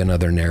can't be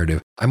another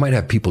narrative. I might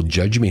have people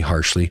judge me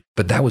harshly,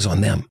 but that was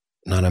on them,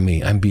 not on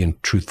me. I'm being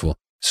truthful.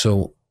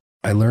 So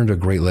I learned a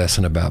great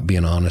lesson about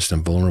being honest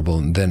and vulnerable.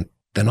 And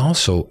then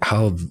also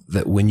how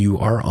that when you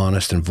are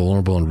honest and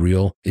vulnerable and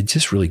real, it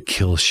just really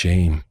kills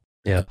shame.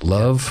 Yeah.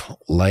 Love,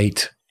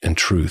 light, and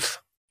truth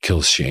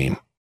kills shame.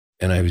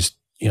 And I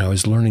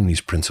was learning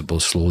these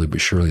principles slowly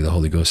but surely. The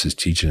Holy Ghost is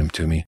teaching them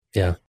to me.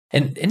 Yeah.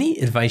 And any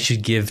advice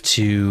you'd give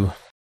to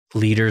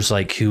leaders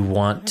like who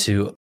want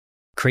to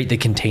create the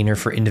container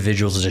for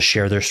individuals to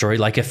share their story,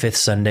 like a Fifth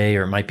Sunday,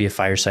 or it might be a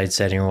fireside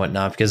setting or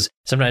whatnot? Because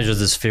sometimes there's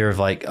this fear of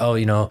like, oh,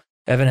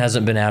 Evan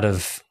hasn't been out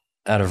of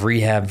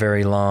rehab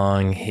very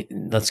long.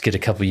 Let's get a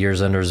couple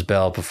years under his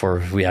belt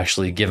before we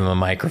actually give him a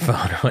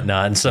microphone or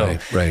whatnot. And so,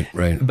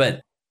 right.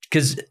 But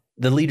because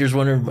the leaders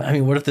wonder,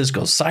 what if this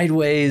goes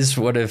sideways?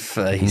 What if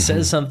he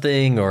says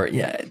something or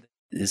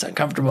is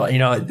uncomfortable?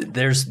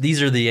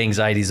 These are the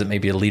anxieties that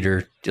maybe a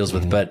leader deals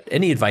with. But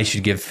any advice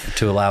you'd give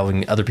to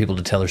allowing other people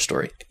to tell their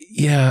story?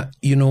 Yeah,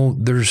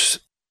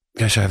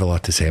 I have a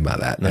lot to say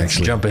about that. Let's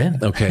jump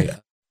in. Okay.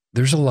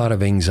 There's a lot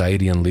of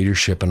anxiety in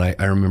leadership. And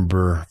I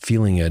remember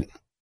feeling it,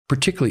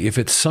 particularly if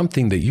it's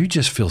something that you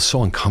just feel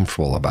so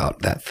uncomfortable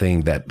about, that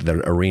thing,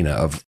 the arena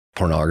of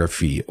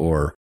pornography,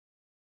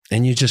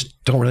 and you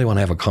just don't really want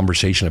to have a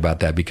conversation about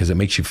that because it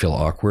makes you feel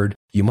awkward.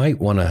 You might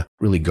want to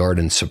really guard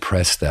and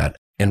suppress that.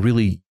 And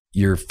really,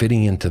 you're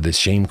fitting into the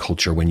shame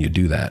culture when you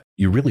do that.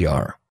 You really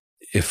are.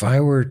 If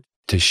I were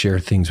to share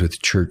things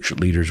with church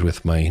leaders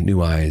with my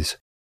new eyes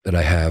that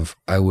I have,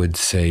 I would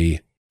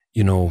say,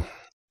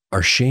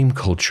 our shame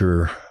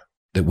culture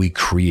that we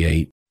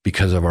create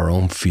because of our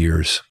own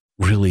fears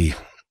really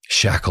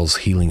shackles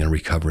healing and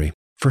recovery.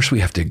 First, we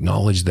have to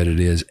acknowledge that it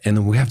is, and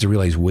then we have to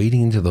realize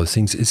wading into those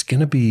things, it's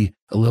going to be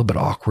a little bit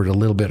awkward, a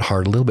little bit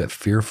hard, a little bit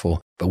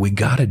fearful, but we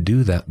got to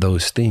do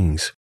those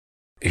things.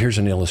 Here's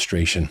an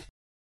illustration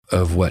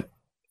of what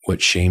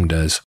shame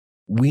does.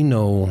 We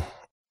know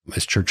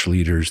as church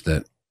leaders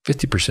that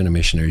 50% of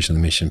missionaries in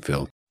the mission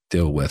field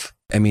deal with,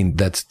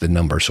 that's the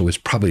number, so it's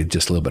probably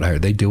just a little bit higher.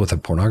 They deal with a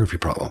pornography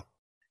problem,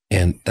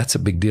 and that's a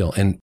big deal.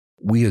 And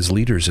we as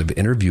leaders have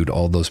interviewed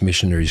all those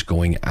missionaries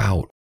going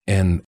out,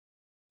 and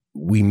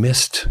we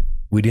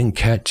didn't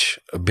catch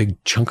a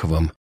big chunk of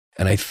them.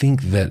 And I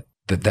think that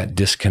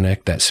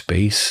disconnect, that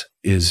space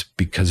is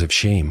because of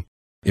shame.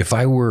 If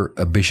I were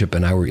a bishop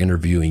and I were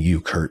interviewing you,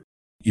 Kurt,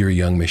 you're a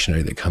young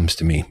missionary that comes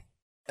to me,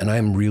 and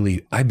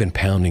I've been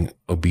pounding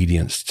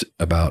obedience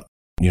about,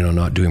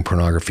 not doing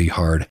pornography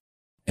hard.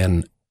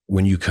 And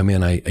when you come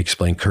in, I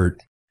explain,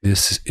 Kurt,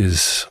 it's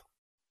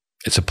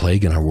a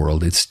plague in our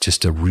world. It's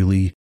just a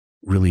really,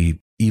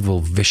 really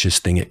evil, vicious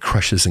thing. It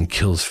crushes and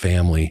kills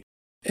family.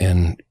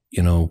 And,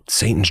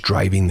 Satan's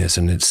driving this,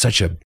 and it's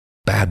such a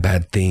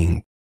bad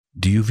thing.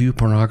 Do you view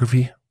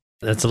pornography?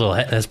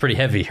 That's pretty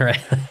heavy,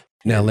 right?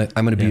 Now,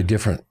 I'm going to be a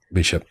different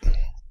bishop.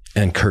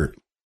 And Kurt,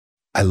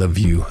 I love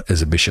you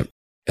as a bishop,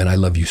 and I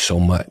love you so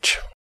much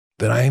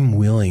that I'm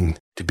willing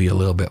to be a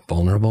little bit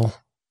vulnerable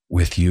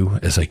with you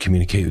as I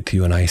communicate with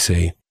you. And I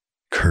say,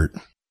 Kurt,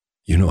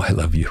 I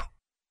love you.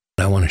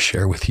 And I want to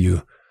share with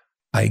you.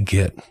 I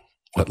get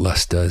what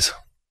lust does.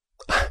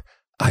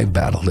 I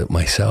battled it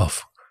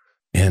myself,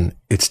 and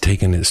it's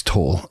taken its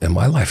toll in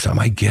my lifetime.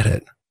 I get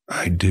it.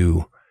 I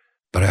do.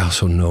 But I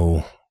also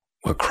know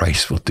what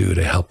Christ will do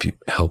to help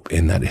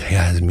in that. It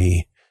has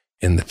me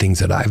in the things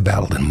that I've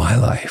battled in my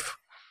life.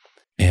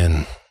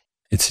 And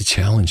it's a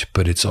challenge,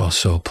 but it's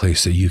also a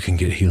place that you can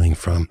get healing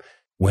from.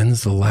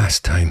 When's the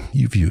last time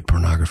you viewed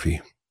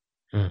pornography?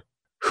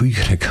 Who are you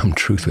going to come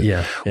truth with?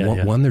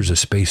 One, there's a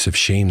space of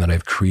shame that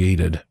I've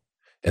created.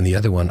 And the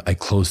other one, I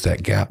close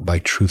that gap by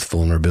truth,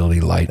 vulnerability,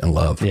 light, and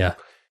love. Yeah.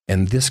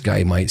 And this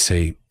guy might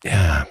say,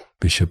 yeah,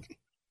 Bishop,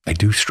 I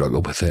do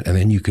struggle with it. And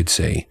then you could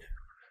say,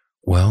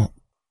 well,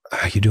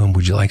 how you doing?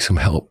 Would you like some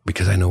help?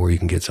 Because I know where you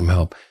can get some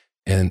help.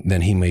 And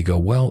then he may go,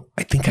 well,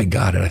 I think I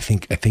got it. I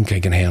think I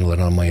can handle it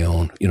on my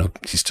own.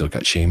 He's still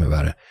got shame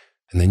about it.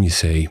 And then you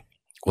say,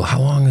 well,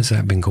 how long has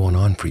that been going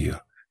on for you?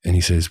 And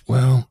he says,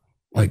 well,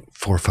 like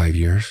 4 or 5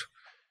 years.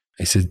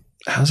 I said,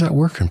 how's that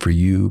working for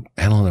you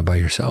handling it by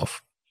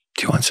yourself?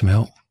 Do you want some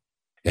help?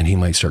 And he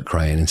might start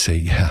crying and say,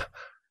 yeah,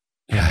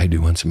 I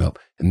do want some help.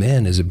 And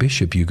then as a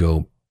bishop, you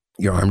go,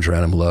 your arms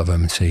around him, love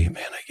him, and say,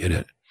 man, I get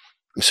it.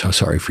 I'm so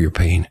sorry for your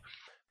pain,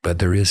 but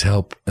there is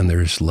help and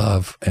there's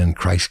love, and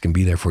Christ can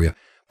be there for you.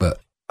 But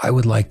I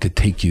would like to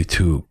take you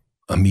to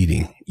a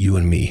meeting, you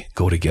and me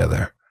go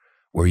together,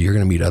 where you're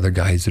going to meet other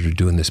guys that are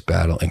doing this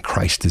battle, and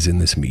Christ is in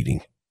this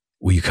meeting.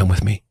 Will you come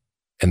with me?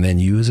 And then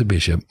you as a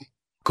bishop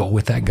go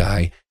with that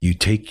guy. You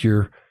take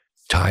your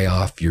tie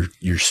off,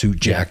 your suit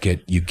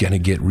jacket. You're going to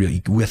get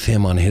with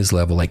him on his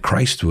level like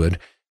Christ would.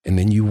 And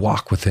then you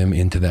walk with him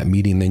into that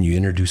meeting. Then you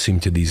introduce him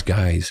to these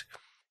guys.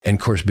 And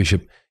of course,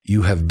 Bishop,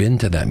 you have been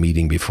to that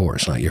meeting before.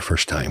 It's not your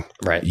first time.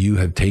 Right. You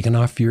have taken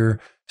off your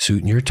suit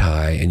and your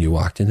tie and you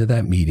walked into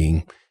that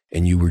meeting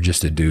and you were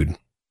just a dude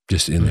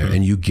just in there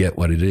and you get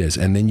what it is.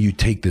 And then you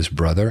take this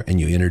brother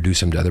and you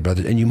introduce him to other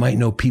brothers. And you might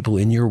know people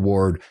in your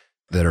ward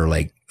that are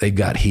like, they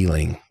got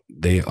healing.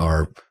 They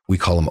are, we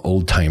call them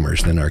old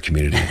timers in our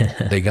community.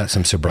 They got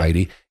some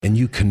sobriety and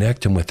you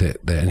connect them with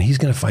it. And he's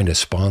going to find a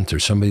sponsor,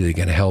 somebody that's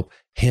going to help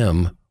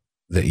him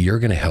that you're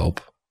going to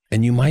help.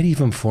 And you might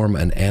even form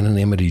an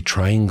anonymity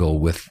triangle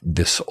with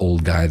this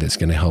old guy that's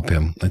going to help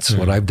him. That's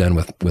what I've done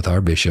with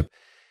our bishop.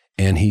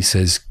 And he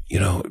says,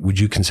 would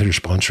you consider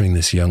sponsoring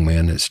this young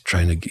man that's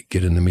trying to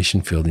get in the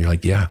mission field? And you're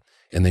like, yeah.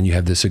 And then you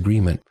have this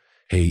agreement.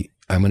 Hey,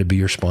 I'm going to be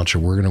your sponsor.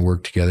 We're going to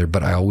work together,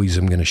 but I always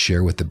am going to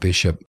share with the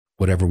bishop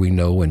whatever we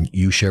know, and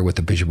you share with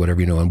the bishop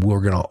whatever you know, and we're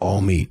going to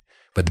all meet.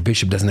 But the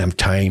bishop doesn't have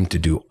time to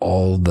do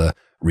all the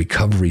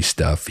recovery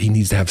stuff. He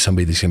needs to have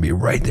somebody that's going to be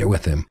right there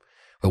with him.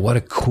 But what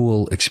a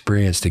cool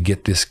experience to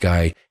get this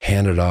guy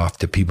handed off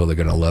to people that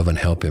are going to love and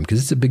help him,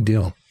 because it's a big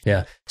deal.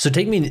 Yeah. So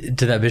take me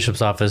to that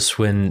bishop's office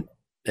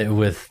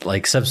with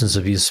like substance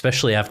abuse,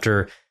 especially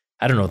after,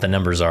 I don't know what the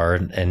numbers are,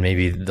 and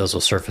maybe those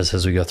will surface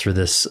as we go through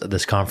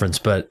this conference,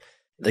 but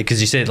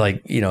because you said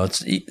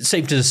it's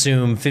safe to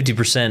assume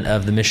 50%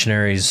 of the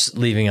missionaries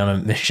leaving on a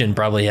mission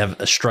probably have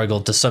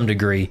struggled to some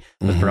degree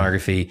with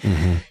pornography.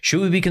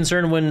 Should we be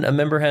concerned when a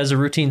member has a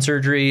routine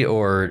surgery,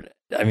 or,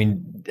 I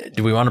mean,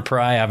 do we want to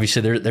pry?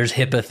 Obviously there's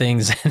HIPAA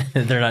things.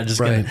 They're not just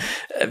going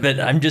to, but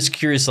I'm just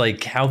curious,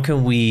 like, how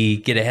can we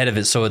get ahead of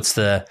it? So it's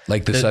the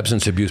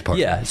substance abuse part.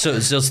 Yeah. So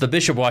it's the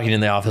bishop walking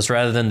in the office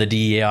rather than the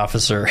DEA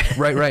officer.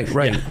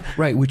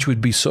 Right. Which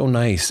would be so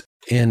nice.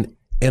 And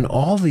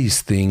all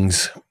these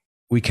things,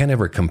 we can't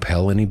ever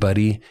compel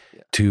anybody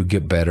to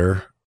get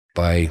better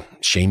by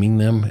shaming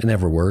them. It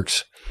never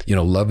works.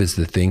 Love is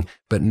the thing,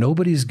 but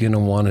nobody's going to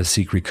want to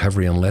seek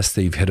recovery unless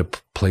they've hit a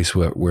place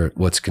where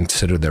what's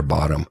considered their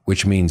bottom,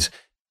 which means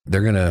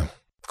they're going to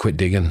quit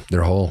digging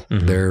their hole.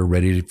 They're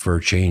ready for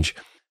change.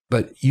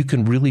 But you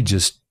can really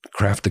just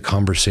craft the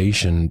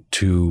conversation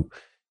to,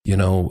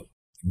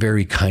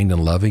 very kind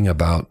and loving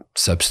about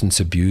substance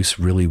abuse.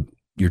 Really,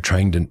 you're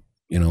trying to,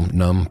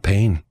 numb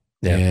pain.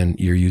 Yeah. And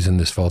you're using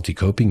this faulty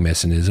coping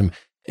mechanism,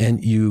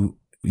 and you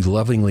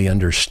lovingly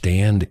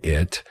understand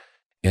it.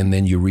 And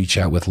then you reach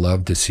out with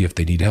love to see if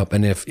they need help.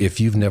 And if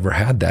you've never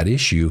had that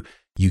issue,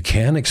 you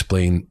can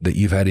explain that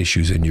you've had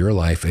issues in your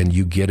life and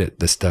you get it,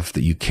 the stuff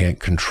that you can't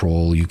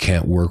control, you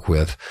can't work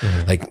with.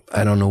 Like,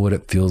 I don't know what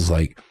it feels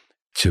like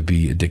to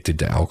be addicted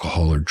to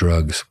alcohol or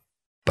drugs,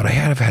 but I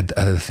have had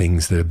other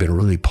things that have been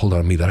really pulled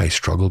on me that I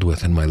struggled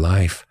with in my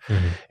life.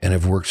 And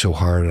I've worked so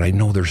hard, and I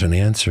know there's an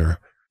answer.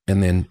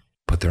 And then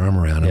put their arm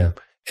around them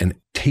and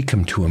take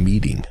them to a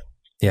meeting.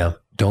 Yeah.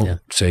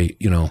 Don't say,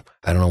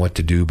 I don't know what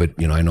to do, but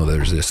I know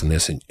there's this and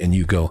this. And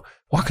you go,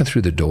 walking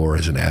through the door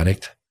as an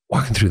addict,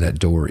 walking through that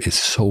door is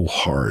so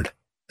hard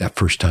that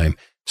first time.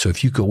 So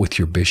if you go with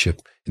your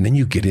bishop and then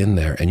you get in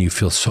there and you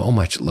feel so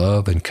much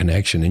love and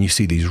connection, and you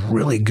see these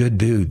really good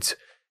dudes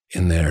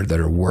in there that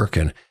are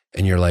working,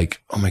 and you're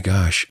like, oh my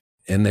gosh.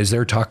 And as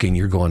they're talking,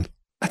 you're going,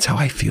 that's how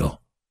I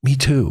feel. Me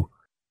too.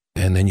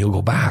 And then you'll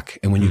go back.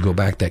 And when you go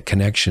back, that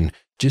connection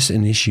just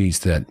initiates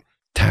that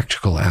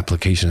tactical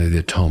application of the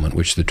atonement,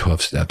 which the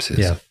 12 steps is.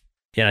 Yeah.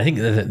 And I think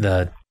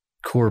the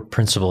core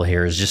principle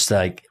here is just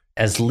like,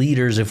 as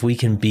leaders, if we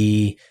can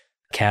be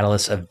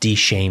catalysts of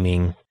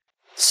de-shaming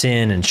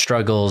sin and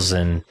struggles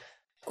and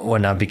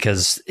whatnot,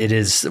 because it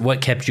is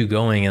what kept you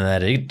going in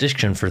that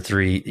addiction for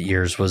 3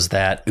 years was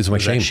that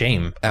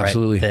shame.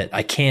 Absolutely. Right?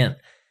 That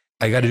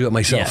I got to do it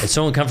myself. Yeah, it's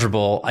so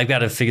uncomfortable. I've got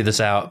to figure this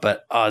out,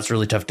 but it's a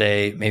really tough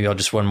day. Maybe I'll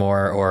just one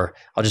more, or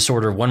I'll just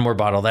order one more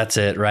bottle. That's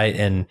it, right?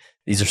 And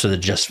these are sort of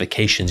the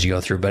justifications you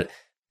go through. But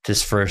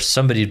just for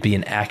somebody to be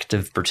an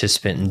active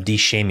participant in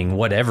de-shaming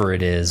whatever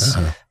it is,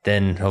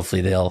 then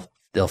hopefully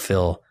they'll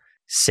feel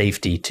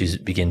safety to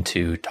begin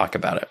to talk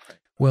about it.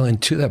 Well,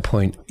 and to that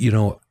point,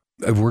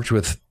 I've worked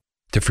with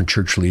different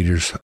church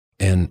leaders,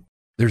 and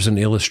there's an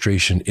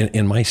illustration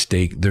in my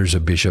stake. There's a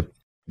bishop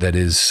that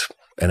is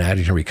an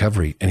addict in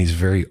recovery, and he's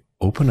very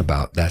open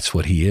about that's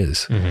what he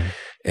is.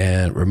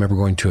 And remember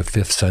going to a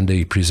Fifth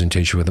Sunday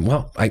presentation with him.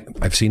 Well,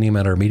 I've seen him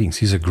at our meetings.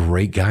 He's a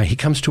great guy. He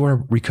comes to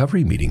our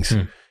recovery meetings.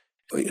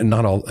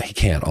 He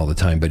can't all the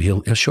time, but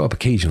he'll show up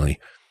occasionally,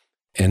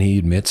 and he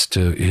admits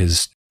to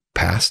his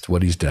past,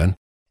 what he's done.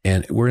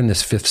 And we're in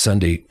this Fifth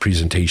Sunday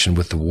presentation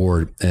with the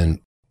ward, and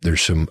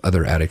there's some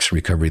other addicts in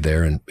recovery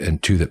there,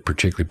 and two that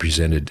particularly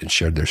presented and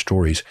shared their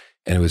stories.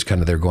 And it was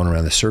kind of, they're going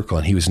around the circle,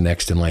 and he was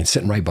next in line,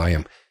 sitting right by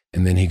him.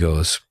 And then he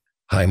goes,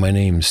 hi, my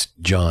name's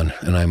John,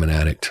 and I'm an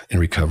addict in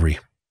recovery.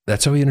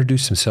 That's how he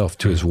introduced himself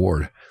to his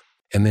ward.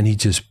 And then he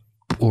just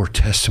bore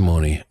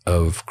testimony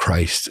of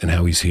Christ and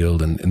how he's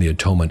healed and the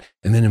atonement,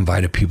 and then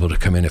invited people to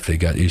come in if they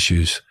got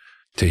issues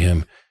to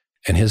him.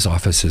 and his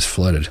office is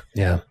flooded.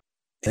 Yeah.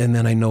 And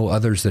then I know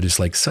others that it's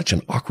like such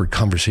an awkward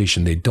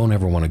conversation. They don't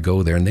ever want to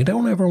go there, and they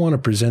don't ever want to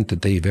present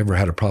that they've ever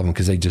had a problem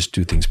because they just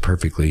do things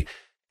perfectly,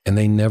 and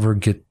they never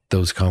get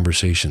those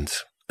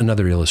conversations.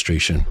 Another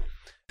illustration.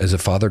 As a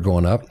father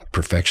growing up,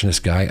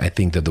 perfectionist guy, I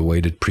think that the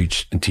way to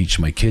preach and teach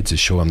my kids is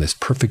show them this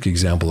perfect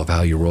example of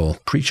how you roll.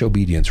 Preach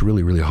obedience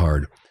really, really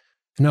hard.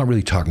 And not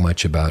really talk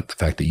much about the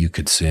fact that you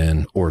could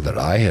sin or that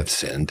I have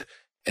sinned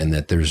and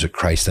that there's a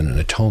Christ and an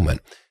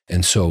atonement.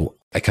 And so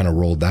I kind of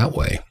rolled that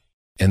way.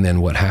 And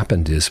then what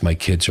happened is my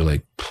kids are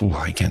like,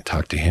 I can't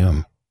talk to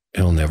him.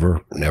 He'll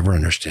never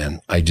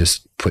understand. I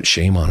just put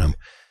shame on him.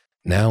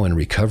 Now in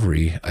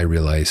recovery, I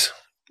realize,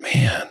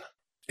 man,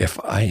 if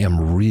I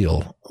am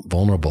real,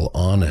 vulnerable,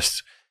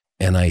 honest,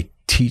 and I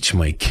teach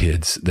my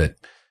kids that,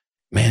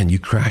 man, you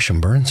crash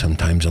and burn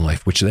sometimes in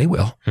life, which they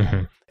will.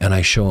 Mm-hmm. And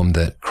I show them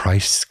that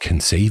Christ can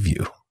save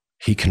you.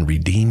 He can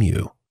redeem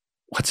you.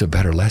 What's a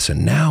better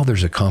lesson? Now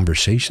there's a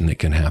conversation that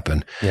can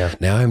happen. Yeah.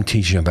 Now I'm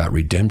teaching about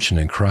redemption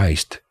in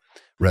Christ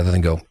rather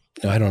than go,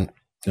 I don't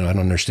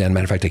understand.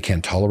 Matter of fact, I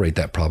can't tolerate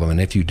that problem.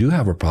 And if you do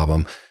have a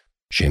problem,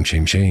 shame,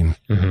 shame, shame.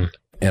 Mm-hmm.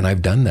 And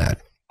I've done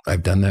that.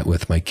 I've done that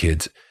with my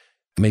kids.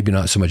 Maybe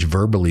not so much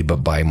verbally,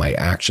 but by my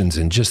actions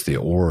and just the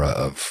aura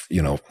of, I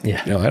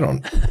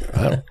don't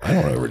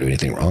ever do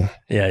anything wrong.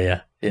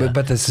 Yeah. But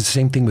that's the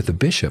same thing with the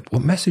bishop.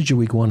 What message are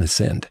we going to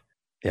send?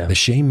 Yeah. The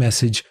shame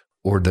message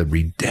or the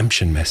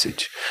redemption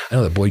message? I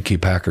know that Boyd K.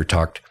 Packer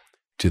talked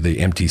to the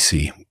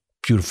MTC.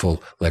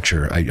 Beautiful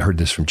lecture. I heard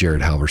this from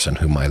Jared Halverson,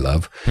 whom I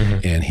love. Mm-hmm.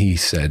 And he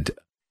said,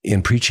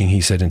 in preaching, he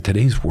said, in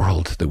today's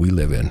world that we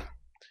live in,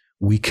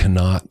 we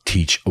cannot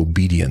teach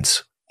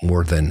obedience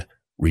more than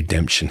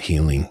redemption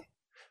healing.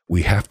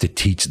 We have to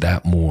teach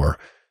that more,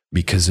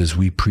 because as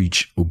we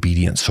preach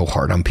obedience so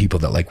hard on people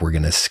that like we're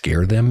going to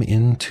scare them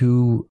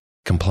into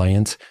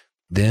compliance,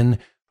 then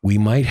we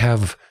might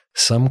have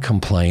some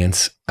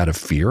compliance out of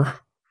fear,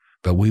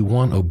 but we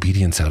want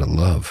obedience out of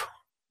love,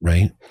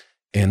 right?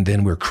 And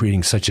then we're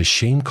creating such a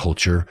shame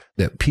culture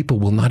that people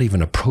will not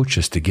even approach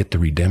us to get the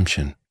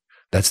redemption.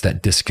 That's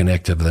that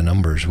disconnect of the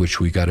numbers,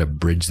 which we got to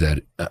bridge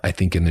that, I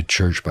think, in the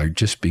church by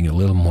just being a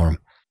little more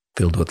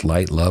filled with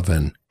light, love,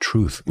 and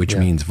truth, which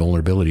means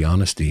vulnerability,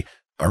 honesty,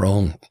 our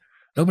own.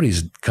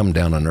 Nobody's come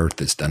down on earth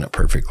that's done it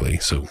perfectly.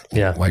 So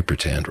why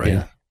pretend, right?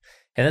 Yeah.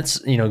 And that's,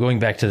 going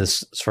back to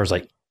this as far as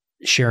like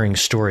sharing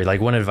story,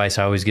 like one advice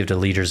I always give to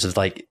leaders is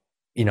like,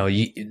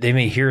 they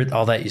may hear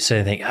all that you say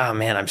and think, oh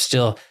man, I'm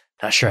still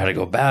not sure how to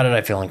go about it.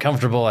 I feel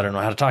uncomfortable. I don't know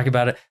how to talk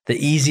about it.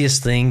 The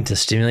easiest thing to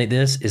stimulate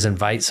this is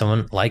invite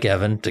someone like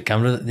Evan to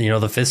come to,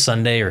 the fifth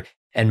Sunday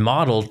and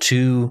model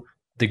to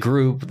the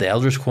group, the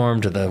elders quorum,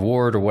 to the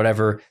ward or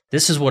whatever.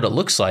 This is what it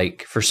looks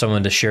like for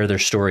someone to share their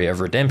story of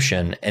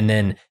redemption. And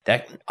then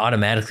that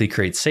automatically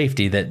creates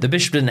safety, that the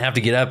bishop didn't have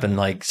to get up and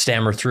like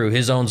stammer through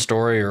his own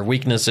story or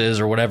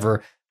weaknesses or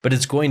whatever, but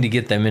it's going to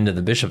get them into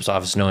the bishop's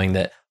office knowing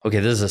that, okay,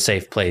 this is a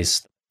safe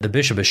place. The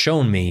bishop has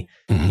shown me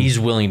he's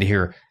willing to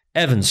hear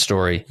Evan's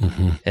story.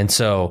 Mm-hmm. And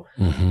so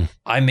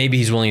maybe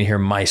he's willing to hear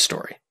my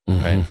story.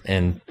 Right.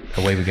 And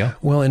away we go.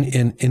 Well, and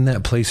in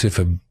that place, if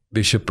a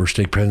bishop or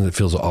stake president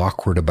feels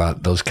awkward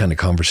about those kind of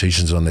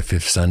conversations on the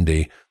fifth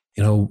Sunday,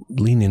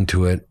 lean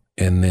into it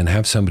and then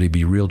have somebody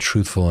be real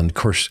truthful. And of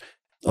course,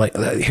 like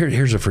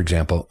here's for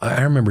example,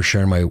 I remember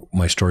sharing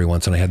my story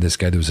once, and I had this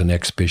guy that was an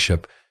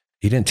ex-bishop.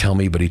 He didn't tell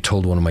me, but he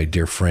told one of my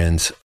dear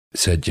friends,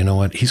 said, you know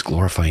what? He's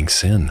glorifying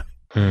sin.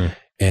 And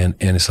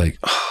it's like,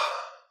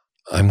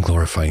 I'm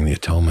glorifying the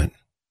atonement.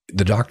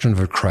 The doctrine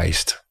of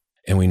Christ,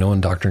 and we know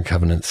in Doctrine and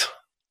Covenants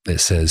that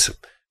says,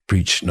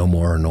 preach no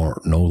more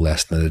nor no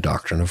less than the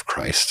doctrine of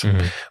Christ,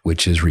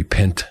 which is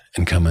repent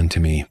and come unto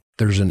me.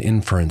 There's an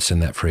inference in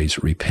that phrase,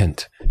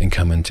 repent and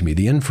come unto me.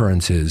 The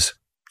inference is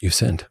you've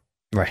sinned.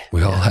 Right.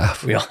 We all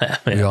have. We all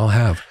have. We all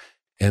have.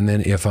 And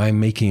then if I'm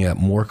making it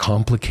more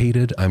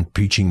complicated, I'm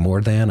preaching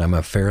more than, I'm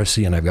a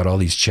Pharisee and I've got all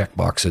these check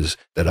boxes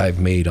that I've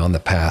made on the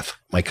path.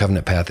 My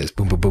covenant path is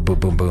boom, boom, boom, boom,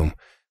 boom, boom.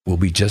 We'll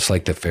be just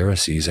like the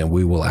Pharisees, and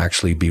we will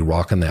actually be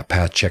rocking that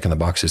path, checking the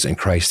boxes, and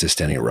Christ is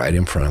standing right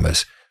in front of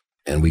us.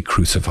 And we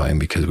crucify him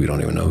because we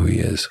don't even know who he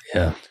is.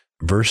 Yeah.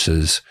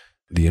 Versus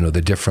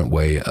the different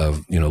way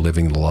of,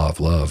 living the law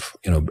of love,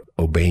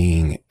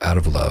 obeying out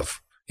of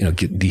love,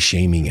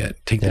 de-shaming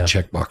it, take the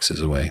check boxes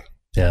away.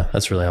 Yeah.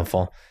 That's really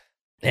helpful.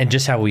 And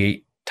just how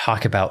we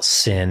talk about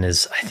sin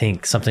is, I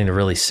think, something to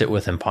really sit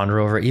with and ponder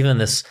over. Even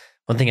this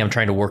one thing I'm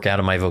trying to work out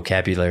of my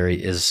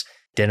vocabulary is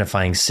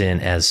identifying sin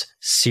as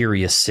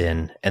serious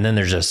sin. And then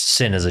there's just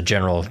sin as a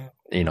general,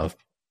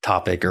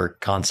 topic or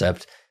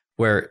concept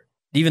where,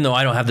 even though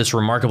I don't have this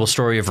remarkable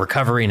story of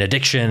recovery and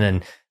addiction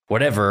and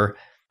whatever,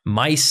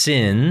 my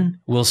sin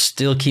will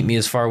still keep me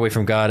as far away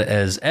from God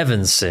as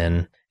Evan's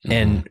sin.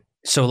 And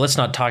so let's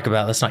not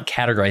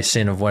categorize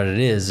sin of what it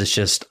is. It's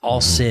just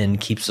all sin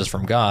keeps us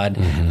from God.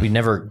 We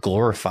never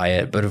glorify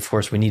it. But of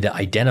course, we need to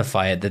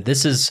identify it,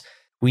 that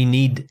we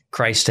need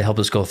Christ to help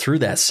us go through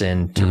that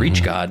sin to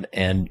reach God.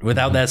 And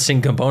without that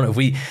sin component,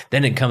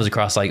 then it comes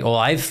across like, oh,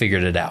 I've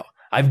figured it out.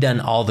 I've done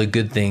all the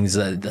good things,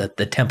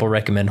 the temple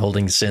recommend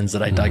holding sins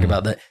that I talk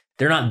about,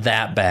 they're not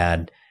that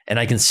bad. And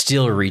I can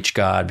still reach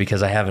God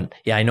because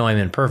I know I'm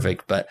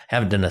imperfect, but I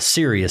haven't done a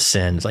serious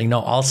sin. It's like, no,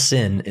 all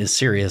sin is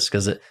serious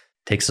because it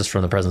takes us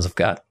from the presence of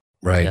God.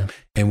 Right. Yeah.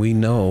 And we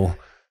know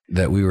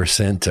that we were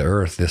sent to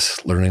earth,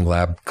 this learning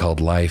lab called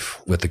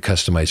life with the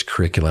customized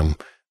curriculum,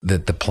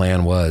 that the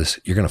plan was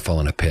you're going to fall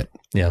in a pit.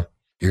 Yeah.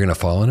 You're going to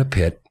fall in a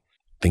pit.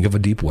 Think of a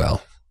deep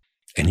well,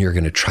 and you're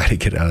going to try to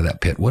get out of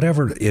that pit,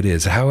 whatever it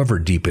is, however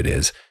deep it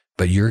is.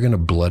 But you're going to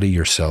bloody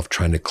yourself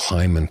trying to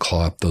climb and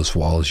claw up those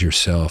walls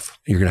yourself.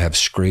 You're going to have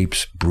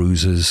scrapes,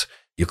 bruises.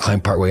 You climb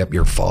partway up,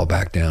 you'll fall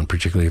back down,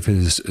 particularly if it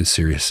is a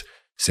serious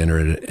sin or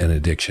an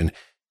addiction.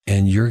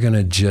 And you're going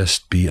to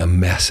just be a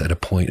mess at a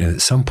point. And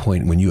at some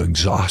point, when you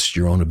exhaust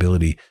your own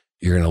ability,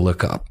 you're going to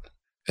look up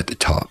at the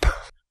top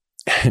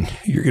and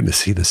you're going to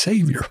see the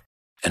Savior.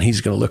 And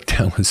he's going to look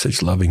down with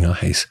such loving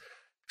eyes,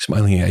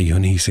 smiling at you.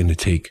 And he's going to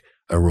take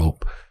a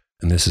rope.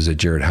 And this is a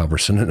Jared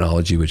Halverson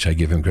analogy, which I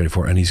give him credit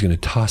for. And he's going to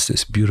toss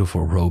this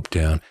beautiful rope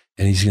down.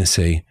 And he's going to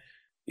say,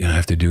 you don't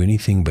have to do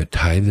anything but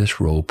tie this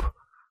rope,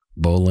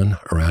 bowline,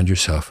 around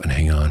yourself and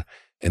hang on.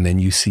 And then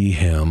you see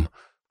him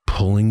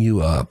pulling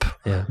you up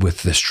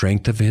with the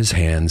strength of his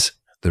hands,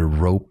 the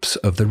ropes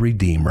of the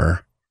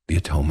Redeemer, the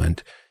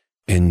atonement.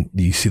 And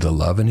you see the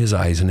love in his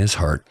eyes and his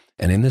heart.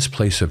 And in this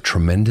place of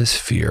tremendous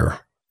fear,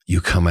 you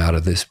come out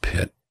of this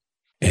pit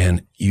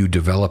and you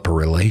develop a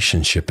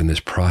relationship in this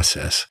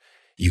process.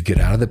 You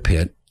get out of the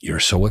pit. You're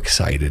so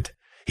excited.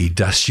 He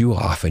dusts you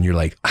off and you're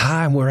like,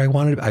 I'm where I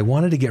wanted. I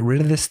wanted to get rid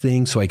of this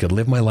thing so I could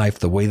live my life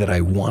the way that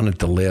I wanted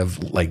to live,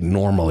 like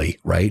normally,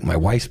 right? My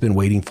wife's been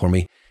waiting for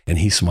me. And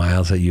he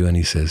smiles at you and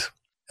he says,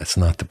 that's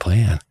not the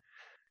plan.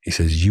 He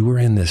says, you were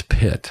in this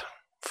pit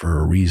for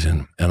a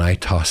reason. And I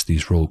tossed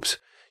these ropes.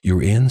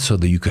 You're in so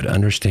that you could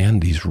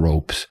understand these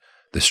ropes,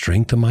 the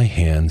strength of my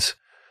hands,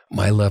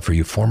 my love for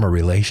you, form a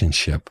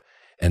relationship.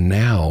 And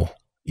now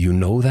you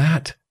know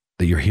that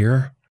you're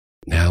here.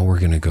 Now we're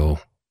going to go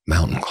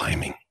mountain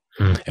climbing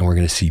and we're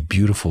going to see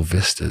beautiful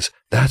vistas.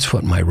 That's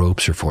what my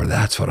ropes are for.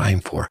 That's what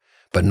I'm for.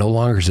 But no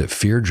longer is it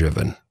fear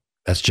driven.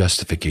 That's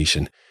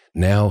justification.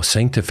 Now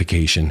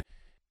sanctification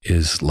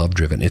is love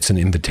driven. It's an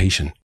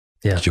invitation.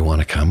 Yeah. Do you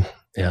want to come?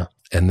 Yeah.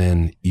 And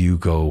then you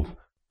go,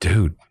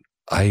 dude,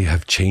 I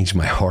have changed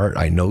my heart.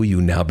 I know you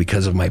now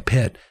because of my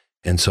pit.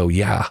 And so,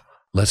 yeah,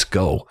 let's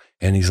go.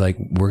 And he's like,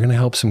 we're going to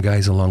help some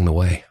guys along the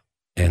way.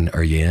 And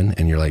are you in?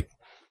 And you're like,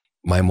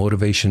 my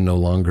motivation no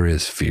longer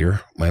is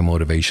fear. My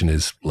motivation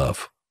is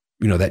love.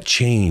 You know, that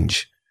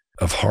change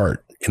of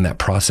heart in that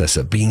process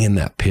of being in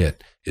that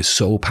pit is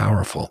so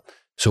powerful.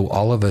 So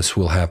all of us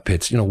will have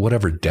pits, you know,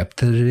 whatever depth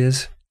that it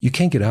is, you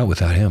can't get out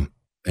without him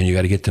and you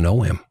got to get to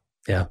know him.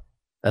 Yeah.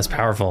 That's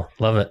powerful.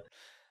 Love it.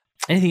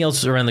 Anything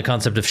else around the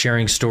concept of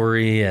sharing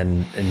story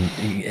and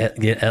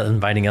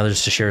inviting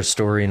others to share a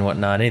story and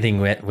whatnot?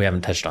 Anything we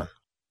haven't touched on?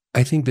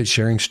 I think that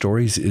sharing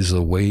stories is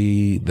a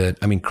way that,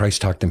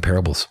 Christ talked in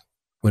parables.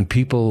 When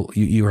people,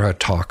 you are at a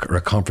talk or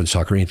a conference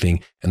talk or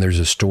anything, and there's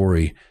a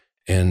story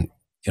and,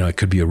 you know, it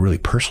could be a really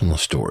personal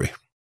story.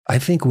 I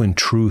think when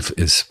truth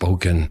is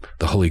spoken,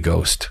 the Holy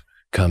Ghost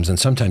comes. And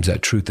sometimes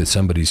that truth is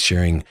somebody's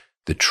sharing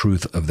the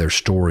truth of their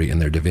story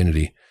and their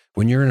divinity.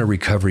 When you're in a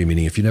recovery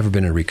meeting, if you've never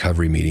been in a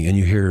recovery meeting and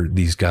you hear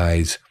these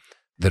guys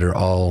that are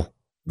all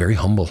very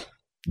humble,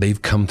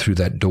 they've come through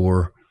that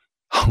door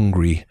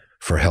hungry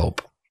for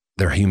help.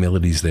 Their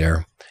humility's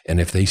there. And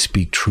if they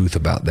speak truth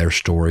about their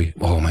story,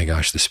 oh my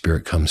gosh, the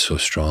Spirit comes so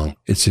strong.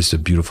 It's just a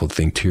beautiful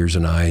thing, tears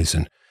in eyes.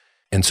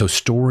 And so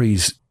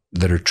stories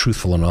that are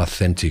truthful and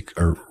authentic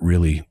are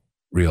really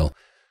real.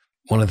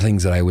 One of the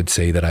things that I would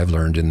say that I've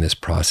learned in this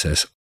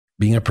process,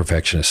 being a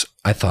perfectionist,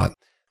 I thought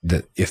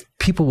that if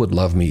people would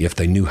love me, if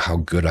they knew how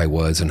good I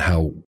was and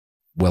how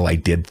well I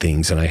did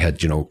things, and I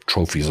had, you know,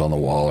 trophies on the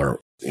wall or,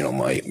 you know,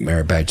 my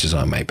merit badges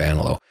on my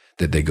banalo,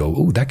 that they go,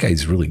 oh, that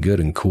guy's really good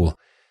and cool.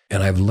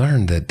 And I've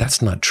learned that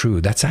that's not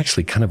true. That's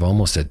actually kind of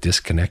almost a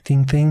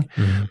disconnecting thing.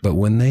 Mm-hmm. But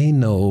when they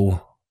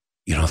know,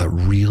 you know, the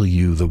real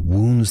you, the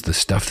wounds, the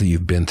stuff that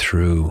you've been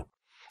through,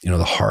 you know,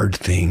 the hard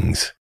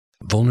things,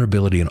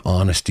 vulnerability and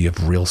honesty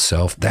of real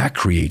self, that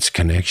creates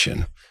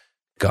connection.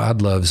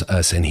 God loves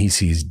us and he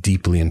sees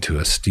deeply into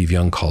us. Steve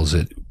Young calls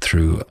it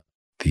through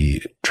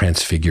the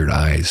transfigured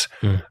eyes.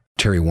 Mm.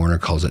 Terry Warner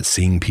calls it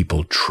seeing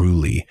people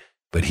truly,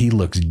 but he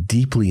looks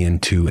deeply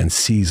into and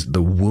sees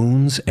the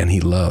wounds and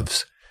he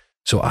loves.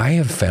 So I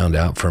have found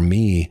out for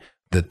me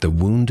that the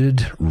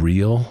wounded,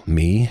 real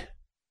me,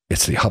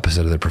 it's the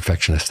opposite of the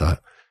perfectionist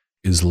thought,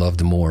 is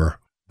loved more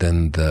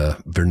than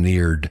the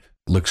veneered,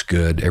 looks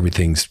good,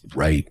 everything's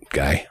right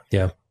guy.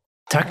 Yeah.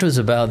 Talk to us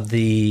about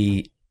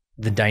the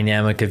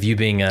dynamic of you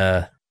being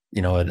a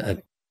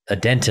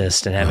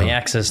dentist and having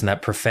access and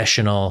that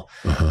professional,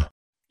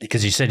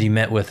 because you said you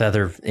met with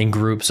in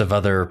groups of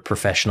other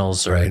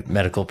professionals or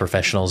medical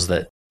professionals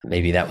that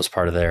maybe that was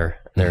part of their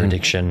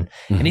addiction.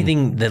 Mm-hmm.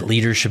 Anything that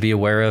leaders should be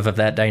aware of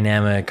that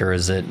dynamic, or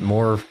is it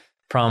more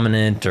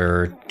prominent,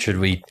 or should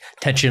we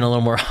touch in a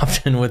little more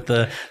often with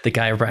the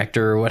chiropractor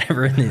or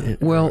whatever?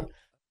 Well,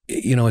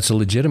 you know, it's a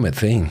legitimate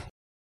thing.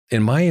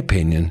 In my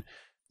opinion,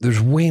 there's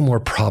way more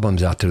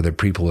problems out there that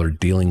people are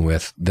dealing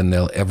with than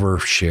they'll ever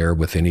share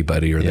with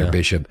anybody or their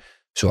bishop.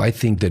 So I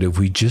think that if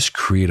we just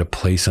create a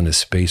place and a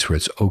space where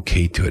it's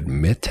okay to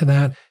admit to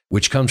that,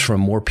 which comes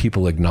from more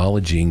people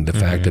acknowledging the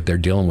fact that they're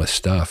dealing with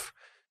stuff,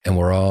 and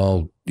we're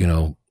all,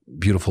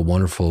 beautiful,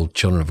 wonderful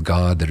children of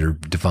God that are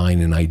divine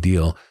and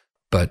ideal,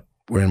 but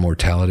we're in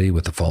mortality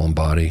with a fallen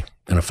body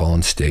and a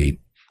fallen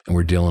state, and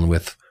we're dealing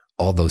with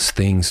all those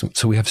things.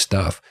 So we have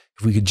stuff.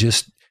 If we could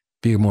just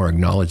be more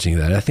acknowledging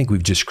that, I think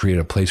we've just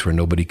created a place where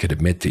nobody could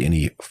admit to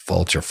any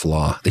faults or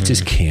flaw. They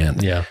just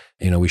can't. Yeah.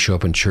 We show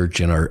up in church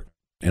in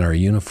our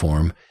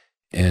uniform,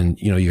 and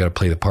you got to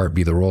play the part,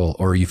 be the role,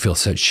 or you feel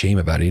such shame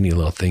about any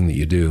little thing that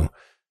you do.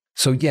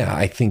 So yeah,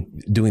 I think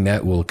doing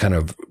that will kind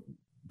of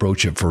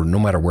broach it for no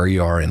matter where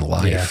you are in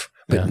life.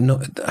 But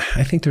no,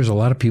 I think there's a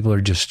lot of people who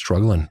are just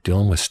struggling,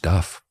 dealing with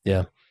stuff.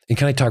 Yeah. And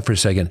can I talk for a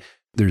second?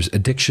 There's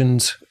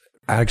addictions,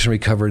 addicts in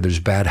recovery, there's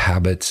bad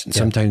habits. And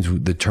sometimes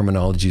the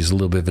terminology is a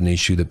little bit of an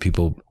issue that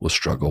people will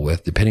struggle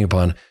with, depending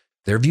upon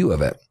their view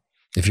of it.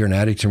 If you're an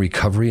addict in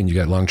recovery and you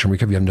got long-term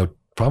recovery, you have no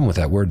problem with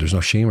that word. There's no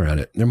shame around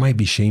it. There might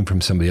be shame from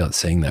somebody else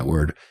saying that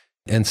word.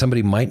 And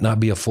somebody might not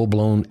be a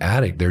full-blown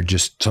addict. They're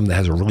just someone that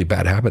has a really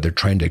bad habit. They're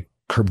trying to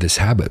curb this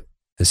habit.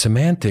 The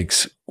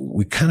semantics,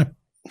 we kind of,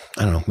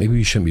 I don't know, maybe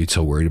we shouldn't be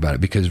so worried about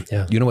it, because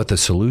you know what, the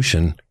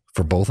solution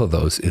for both of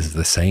those is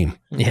the same.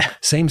 Yeah.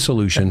 Same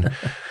solution.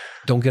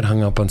 Don't get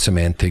hung up on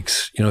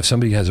semantics. If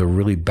somebody has a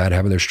really bad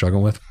habit they're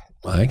struggling with,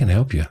 I can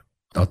help you.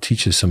 I'll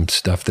teach you some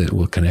stuff that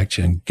will connect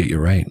you and get you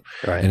right.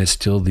 And it's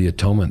still the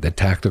atonement, the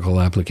tactical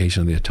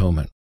application of the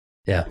atonement.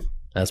 Yeah,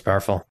 that's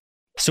powerful.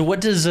 So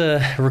what does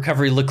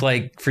recovery look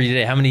like for you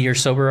today? How many years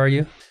sober are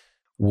you?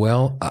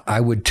 Well, I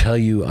would tell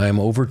you I'm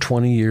over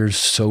 20 years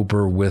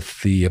sober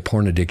with the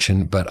porn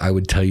addiction, but I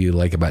would tell you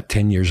like about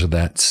 10 years of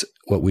that's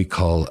what we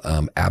call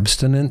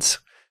abstinence.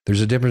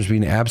 There's a difference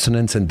between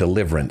abstinence and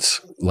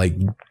deliverance. Like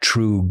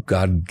true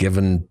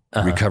God-given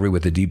recovery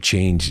with a deep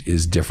change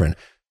is different.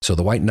 So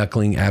the white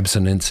knuckling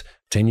abstinence,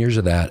 10 years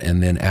of that.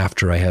 And then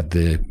after I had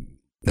the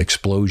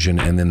explosion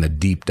and then the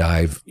deep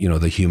dive,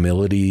 the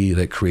humility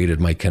that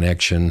created my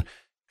connection,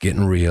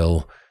 getting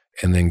real.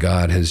 And then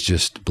God has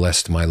just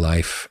blessed my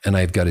life. And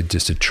I've got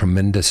just a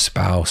tremendous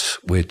spouse,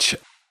 which,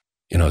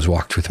 has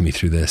walked with me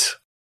through this.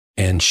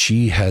 And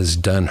she has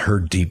done her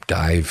deep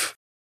dive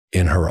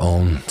in her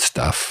own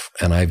stuff.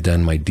 And I've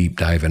done my deep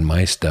dive in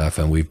my stuff.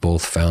 And we've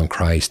both found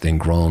Christ and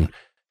grown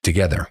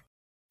together.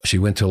 She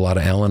went to a lot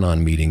of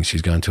Al-Anon meetings.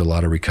 She's gone to a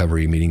lot of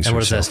recovery meetings. And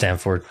what does that stand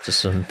for? Just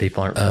some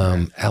people aren't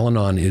familiar.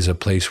 Al-Anon is a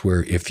place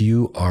where if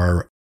you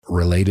are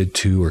related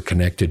to or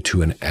connected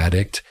to an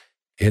addict,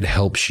 it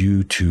helps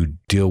you to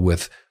deal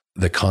with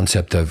the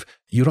concept of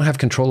you don't have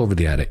control over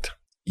the addict.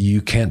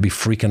 You can't be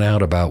freaking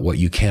out about what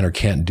you can or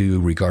can't do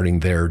regarding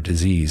their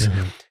disease.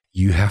 Mm-hmm.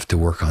 You have to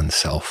work on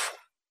self,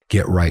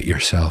 get right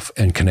yourself,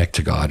 and connect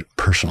to God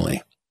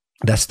personally.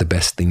 That's the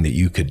best thing that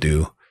you could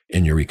do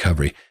in your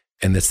recovery.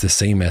 And that's the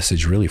same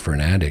message really for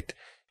an addict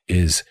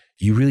is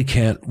you really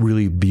can't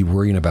really be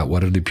worrying about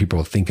what other people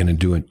are thinking and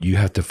doing. You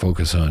have to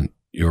focus on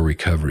your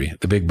recovery.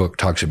 The big book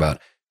talks about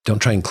don't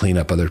try and clean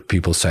up other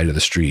people's side of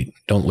the street.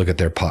 Don't look at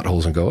their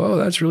potholes and go, oh,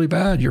 that's really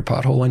bad. Your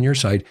pothole on your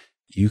side.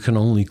 You can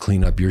only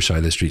clean up your side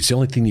of the street. It's the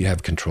only thing you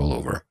have control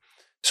over.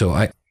 So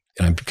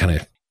I'm kind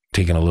of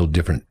taking a little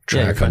different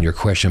track on your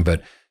question,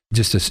 but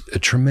just a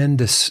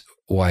tremendous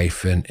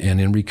wife. And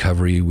in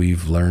recovery,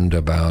 we've learned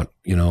about,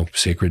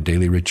 sacred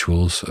daily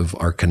rituals of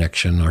our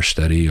connection, our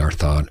study, our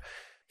thought.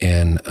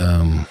 And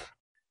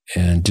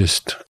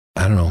just,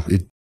 I don't know, I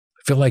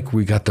feel like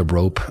we got the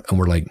rope and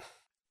we're like,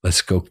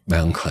 let's go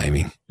mountain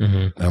climbing.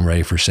 Mm-hmm. I'm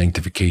ready for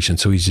sanctification.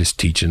 So he's just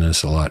teaching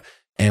us a lot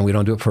and we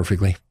don't do it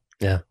perfectly.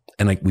 Yeah.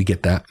 And we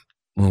get that.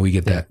 When we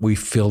get that, we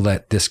feel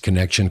that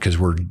disconnection because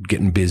we're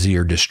getting busy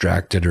or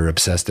distracted or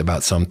obsessed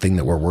about something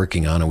that we're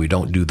working on and we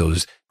don't do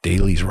those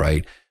dailies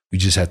right. We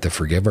just have to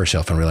forgive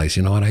ourselves and realize,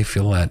 you know what? I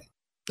feel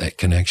that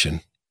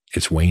connection.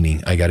 It's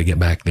waning. I got to get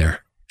back there.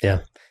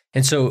 Yeah.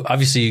 And so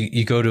obviously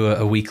you go to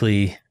a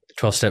weekly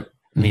 12-step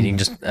meeting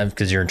just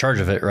because you're in charge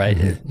of it, right?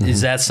 Mm-hmm.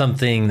 Is that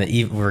something that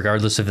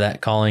regardless of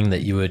that calling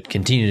that you would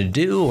continue to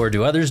do, or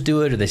do others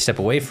do it, or they step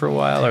away for a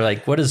while, or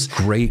like what is...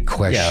 Great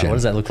question. Yeah, what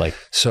does that look like?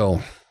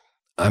 So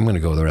I'm going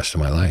to go the rest of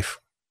my life.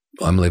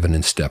 I'm living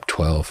in step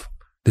 12.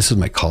 This is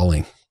my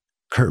calling.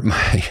 Kurt,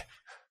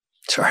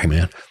 sorry,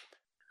 man.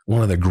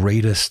 One of the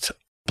greatest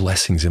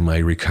blessings in my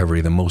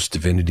recovery, the most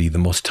divinity, the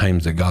most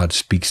times that God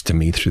speaks to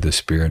me through the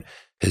Spirit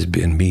has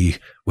been me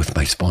with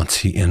my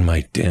sponsee in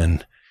my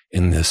den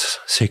in this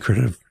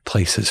sacred of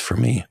places for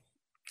me.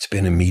 It's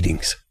been in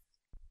meetings.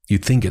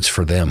 You'd think it's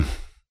for them.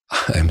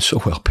 I'm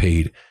so well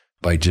paid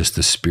by just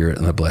the Spirit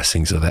and the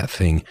blessings of that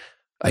thing.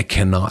 I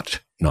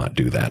cannot not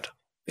do that.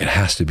 It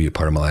has to be a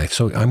part of my life.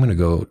 So I'm going to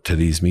go to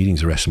these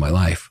meetings the rest of my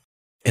life.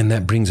 And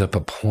that brings up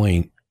a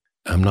point.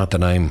 Not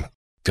that I'm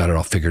got it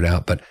all figured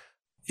out, but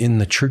in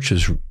the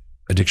church's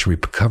addiction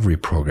recovery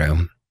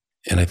program,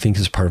 and I think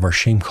it's part of our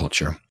shame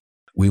culture,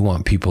 we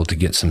want people to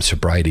get some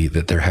sobriety,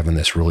 that they're having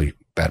this really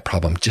bad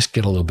problem. Just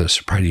get a little bit of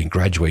sobriety and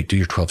graduate, do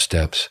your 12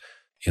 steps,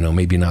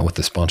 maybe not with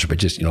the sponsor, but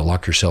just,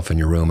 lock yourself in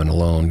your room and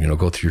alone,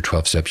 go through your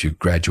 12 steps, you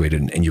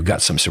graduated and you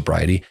got some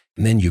sobriety,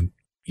 and then you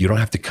don't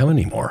have to come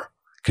anymore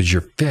because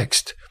you're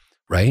fixed,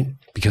 right?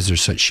 Because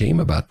there's such shame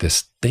about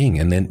this thing.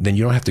 And then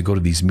you don't have to go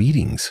to these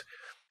meetings.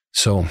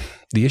 So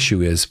the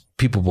issue is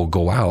people will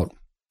go out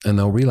and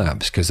they'll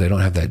relapse because they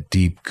don't have that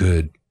deep,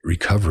 good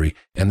recovery.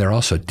 And they're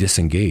also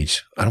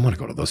disengaged. I don't want to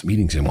go to those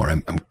meetings anymore.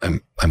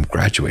 I'm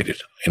graduated,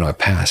 I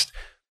passed.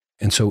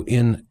 And so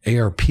in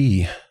ARP,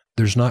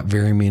 there's not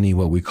very many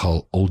what we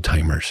call old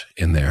timers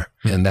in there.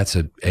 And that's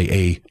a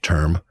AA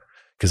term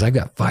because I've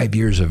got 5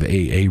 years of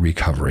AA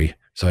recovery.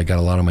 So I got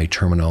a lot of my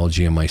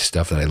terminology and my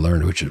stuff that I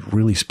learned, which is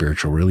really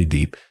spiritual, really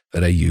deep,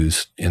 that I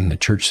use in the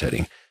church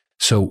setting.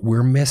 So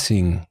we're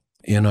missing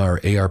in our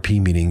ARP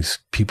meetings,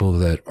 people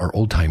that are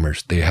old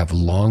timers. They have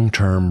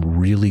long-term,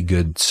 really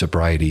good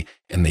sobriety,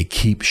 and they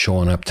keep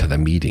showing up to the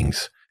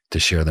meetings to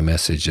share the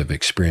message of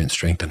experience,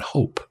 strength, and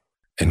hope,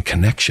 and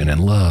connection,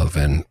 and love,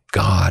 and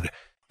God,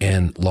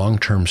 and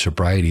long-term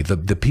sobriety.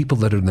 The people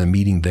that are in the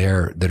meeting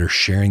there that are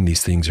sharing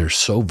these things are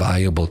so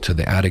valuable to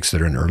the addicts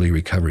that are in early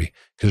recovery,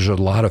 because there's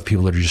a lot of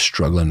people that are just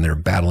struggling, they're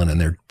battling,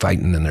 and they're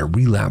fighting, and they're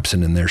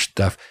relapsing, and their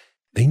stuff.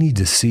 They need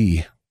to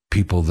see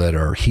people that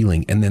are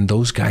healing. And then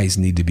those guys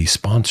need to be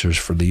sponsors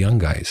for the young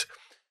guys.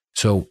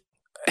 So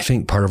I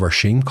think part of our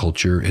shame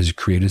culture has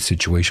created a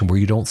situation where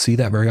you don't see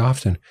that very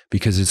often,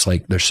 because it's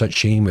like there's such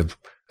shame of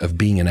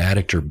being an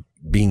addict or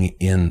being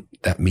in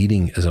that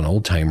meeting as an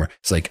old timer.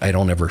 It's like, I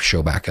don't ever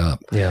show back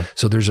up. Yeah.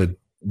 So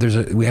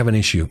we have an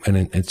issue, and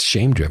it's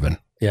shame driven.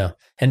 Yeah.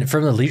 And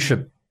from the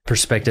leadership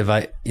perspective,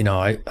 I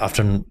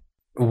often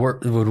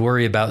would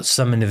worry about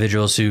some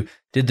individuals who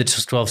did the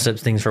 12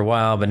 steps things for a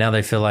while, but now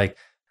they feel like,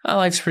 oh,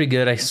 life's pretty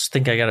good. I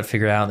think I got it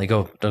figured out. And they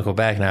don't go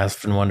back. And I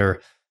often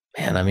wonder,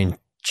 man,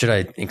 should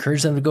I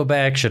encourage them to go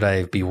back? Should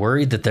I be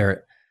worried that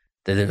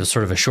it was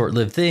sort of a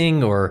short-lived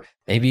thing, or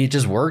maybe it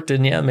just worked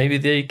and maybe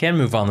they can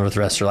move on with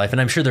the rest of their life?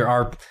 And I'm sure there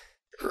are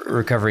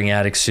recovering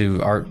addicts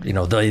who are,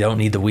 they don't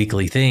need the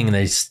weekly thing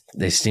and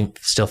they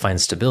still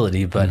find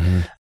stability. But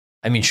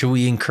should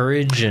we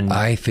encourage? And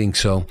I think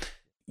so.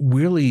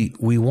 Really,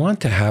 we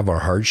want to have our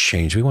hearts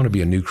changed. We want to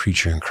be a new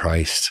creature in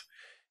Christ.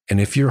 And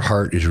if your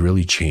heart is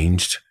really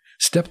changed,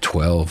 step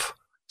 12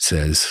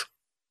 says,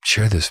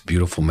 share this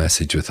beautiful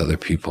message with other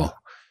people.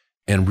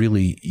 And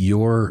really,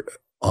 your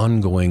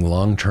ongoing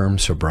long-term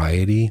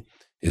sobriety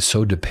is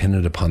so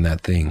dependent upon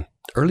that thing.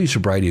 Early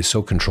sobriety is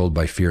so controlled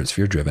by fear. It's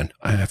fear-driven.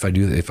 If I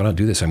don't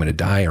do this, I'm going to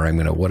die, or I'm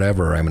going to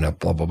whatever, or I'm going to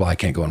blah, blah, blah. I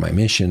can't go on my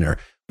mission or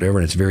whatever.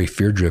 And it's very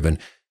fear-driven.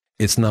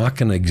 It's not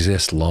going to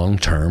exist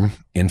long-term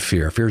in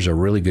fear. Fear is a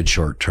really good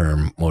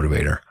short-term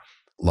motivator.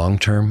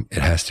 Long-term,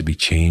 it has to be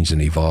changed and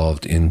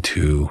evolved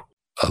into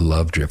a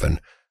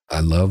love-driven. I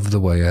love the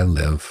way I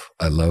live.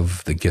 I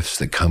love the gifts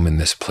that come in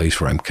this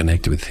place where I'm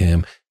connected with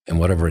Him, and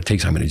whatever it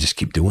takes, I'm going to just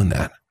keep doing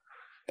that.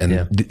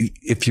 And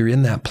if you're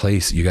in that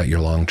place, you got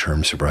your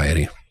long-term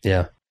sobriety.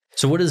 Yeah.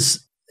 So what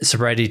does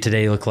sobriety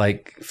today look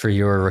like for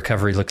your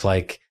recovery look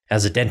like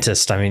as a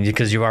dentist?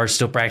 Because you are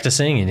still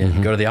practicing and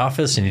you go to the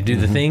office and you do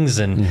the things.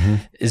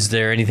 And is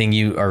there anything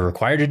you are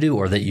required to do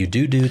or that you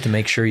do to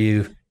make sure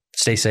you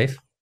stay safe?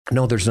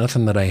 No, there's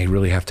nothing that I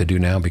really have to do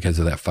now because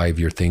of that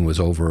 5-year thing was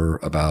over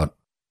about,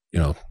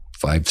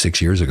 5-6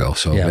 years ago.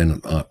 So I've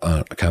been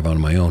kind of on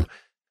my own.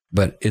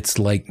 But it's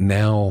like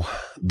now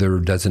there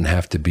doesn't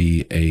have to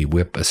be a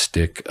whip, a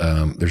stick.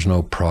 There's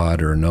no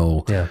prod or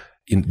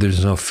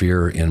there's no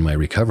fear in my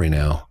recovery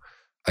now.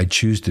 I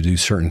choose to do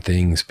certain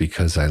things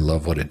because I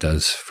love what it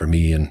does for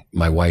me. And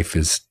my wife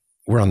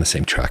we're on the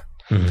same track.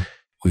 Mm-hmm.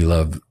 We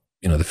love,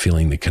 the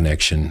feeling, the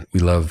connection. We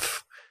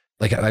love,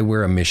 like I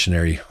wear a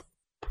missionary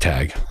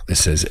tag that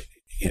says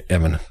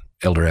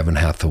Elder Evan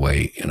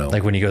Hathaway,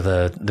 Like when you go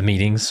to the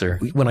meetings or?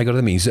 When I go to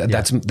the meetings,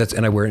 that's,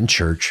 and I wear it in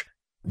church.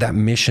 That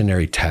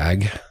missionary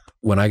tag,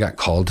 when I got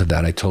called to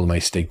that, I told my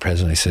stake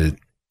president, I said,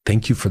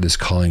 thank you for this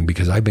calling,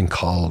 because I've been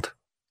called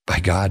by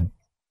God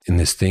in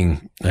this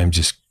thing. I'm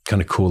just kind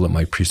of cool that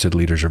my priesthood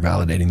leaders are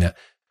validating that,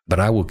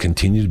 but I will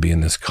continue to be in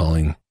this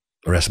calling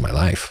the rest of my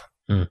life.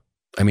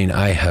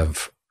 I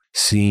have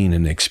seen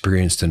and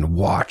experienced and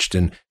watched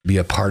and be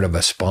a part of a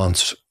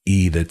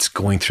sponsee that's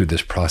going through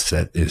this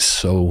process is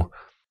so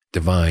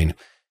divine.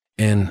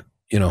 And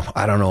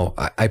I don't know.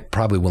 I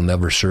probably will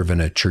never serve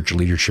in a church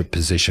leadership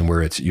position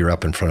where you're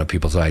up in front of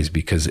people's eyes,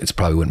 because it's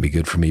probably wouldn't be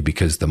good for me,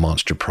 because the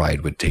monster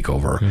pride would take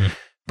over.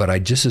 But I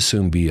just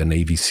assume be a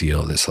Navy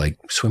SEAL that's like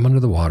swim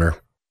under the water.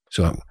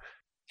 So I'm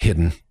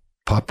hidden,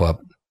 pop up,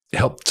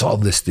 help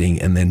solve this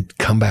thing, and then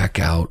come back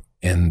out,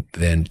 and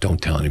then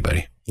don't tell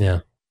anybody.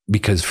 Yeah.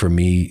 Because for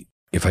me,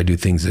 if I do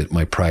things that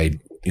my pride,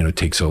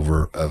 takes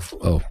over of,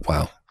 oh,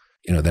 wow,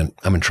 then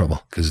I'm in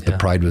trouble, because the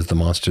pride was the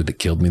monster that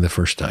killed me the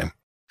first time.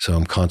 So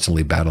I'm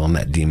constantly battling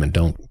that demon.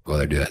 Don't go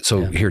there, do that.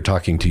 So here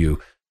talking to you,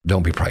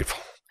 don't be prideful.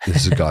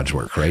 This is God's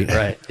work, right?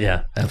 Right.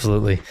 Yeah,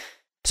 absolutely.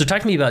 So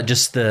talk to me about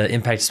just the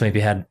impact this maybe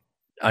had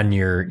on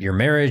your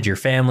marriage, your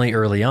family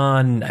early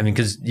on.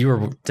 Because you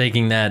were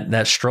taking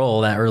that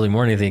stroll that early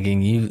morning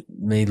thinking you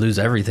may lose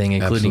everything,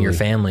 including your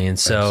family. And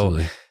so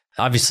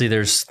Obviously,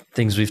 there's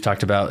things we've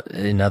talked about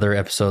in other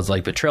episodes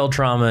like betrayal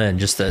trauma and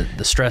just the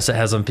stress it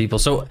has on people,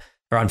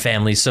 or on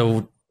families.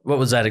 So what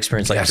was that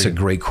experience like? That's a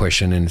great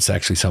question. And it's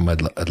actually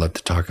something I'd love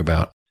to talk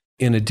about.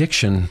 In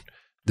addiction,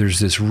 there's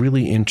this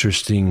really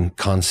interesting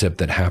concept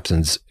that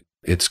happens.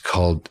 It's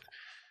called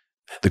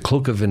the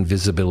cloak of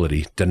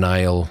invisibility,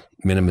 denial,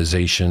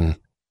 minimization,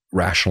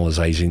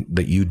 rationalizing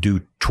that you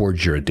do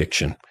towards your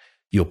addiction.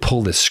 You'll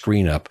pull this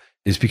screen up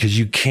is because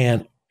you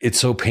can't, it's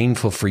so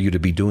painful for you to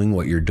be doing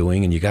what you're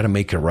doing and you got to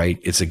make it right.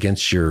 It's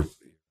against your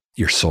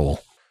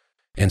soul.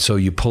 And so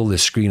you pull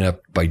this screen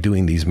up by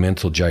doing these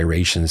mental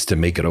gyrations to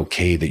make it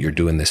okay that you're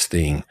doing this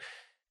thing.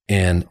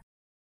 And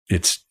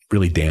it's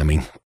really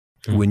damning.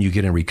 When you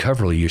get in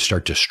recovery, you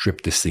start to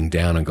strip this thing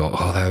down and go,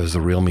 oh, that was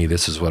the real me.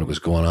 This is what was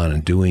going on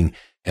and doing.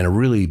 And a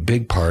really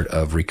big part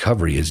of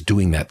recovery is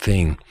doing that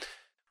thing.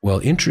 Well,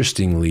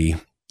 interestingly,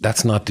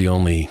 that's not the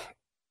only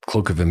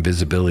cloak of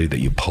invisibility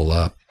that you pull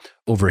up.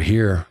 Over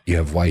here, you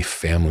have wife,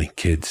 family,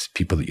 kids,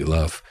 people that you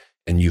love,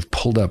 and you've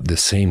pulled up the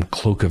same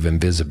cloak of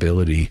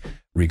invisibility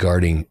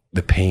regarding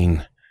the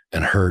pain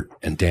and hurt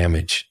and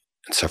damage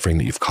and suffering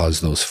that you've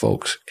caused those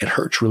folks. It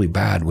hurts really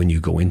bad when you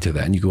go into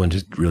that and you go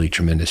into really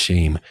tremendous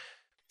shame.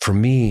 For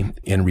me,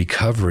 in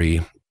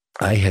recovery,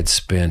 I had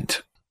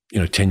spent,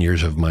 10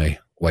 years of my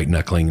white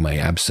knuckling, my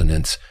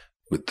abstinence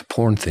with the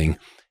porn thing.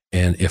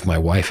 And if my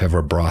wife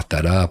ever brought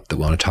that up, that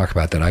want to talk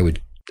about that, I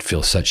would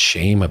feel such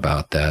shame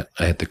about that.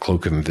 I had the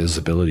cloak of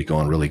invisibility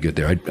going really good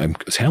there. I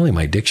was handling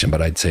my addiction,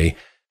 but I'd say,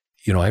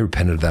 I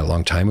repented of that a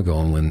long time ago.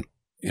 And when,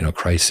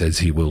 Christ says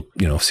he will,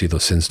 see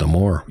those sins no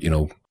more,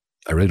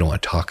 I really don't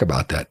want to talk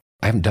about that.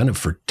 I haven't done it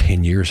for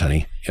 10 years,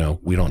 honey.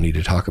 We don't need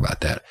to talk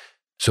about that.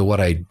 So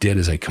what I did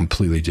is I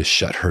completely just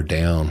shut her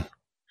down,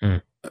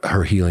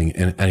 her healing,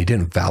 and I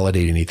didn't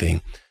validate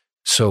anything.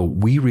 So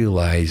we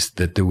realized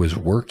that there was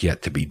work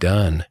yet to be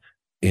done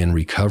in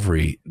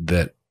recovery,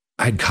 that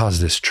I'd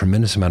caused this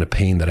tremendous amount of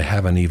pain that I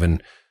haven't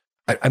even,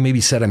 I maybe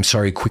said I'm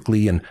sorry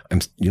quickly. And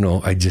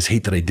I just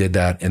hate that I did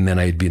that. And then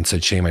I'd be in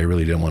such shame. I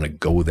really didn't want to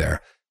go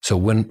there. So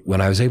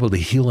when I was able to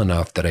heal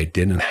enough that I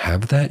didn't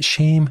have that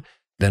shame,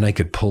 then I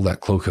could pull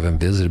that cloak of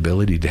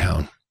invisibility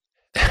down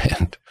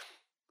and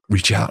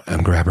reach out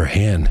and grab her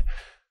hand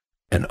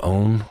and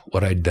own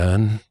what I'd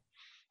done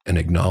and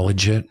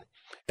acknowledge it,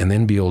 and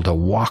then be able to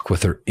walk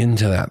with her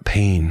into that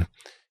pain.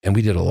 And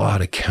we did a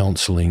lot of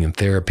counseling and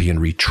therapy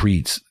and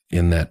retreats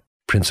in that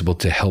principle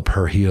to help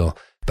her heal.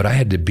 But I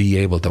had to be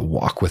able to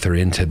walk with her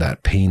into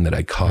that pain that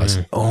I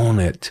caused, own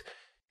it,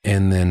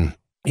 and then,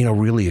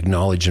 really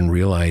acknowledge and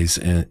realize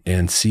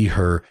and see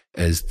her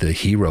as the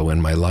hero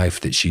in my life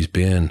that she's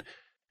been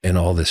in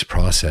all this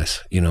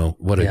process.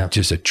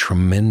 Just a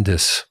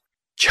tremendous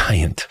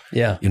giant,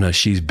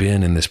 she's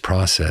been in this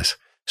process.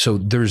 So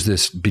there's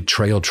this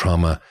betrayal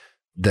trauma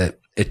that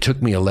it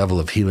took me a level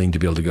of healing to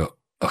be able to go,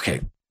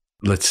 okay,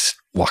 let's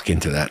walk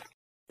into that.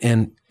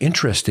 And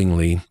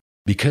interestingly,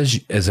 because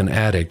as an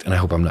addict, and I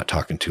hope I'm not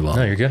talking too long.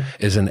 No, you're good.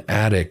 As an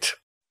addict,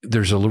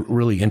 there's a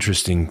really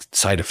interesting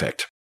side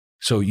effect.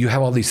 So you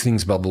have all these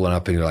things bubbling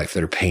up in your life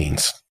that are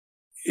pains,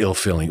 ill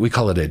feeling. We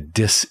call it a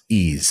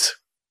dis-ease,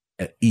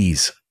 at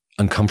ease,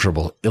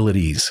 uncomfortable, ill at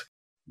ease,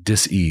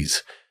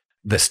 dis-ease.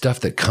 The stuff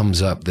that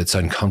comes up that's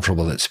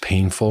uncomfortable, that's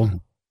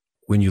painful.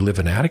 When you live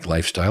an addict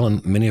lifestyle,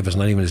 and many of us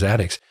not even as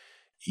addicts,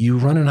 you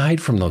run and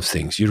hide from those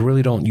things. You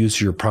really don't use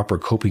your proper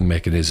coping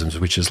mechanisms,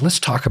 which is, let's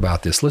talk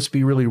about this. Let's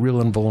be really real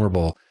and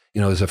vulnerable.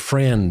 As a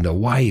friend, a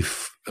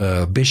wife,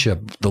 a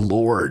bishop, the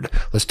Lord,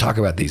 let's talk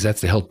about these.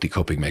 That's the healthy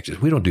coping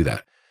mechanism. We don't do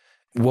that.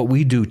 What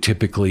we do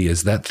typically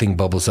is that thing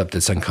bubbles up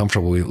that's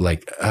uncomfortable. We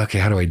like, okay,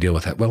 how do I deal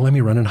with that? Well, let me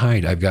run and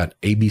hide. I've got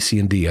A, B, C,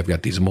 and D. I've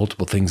got these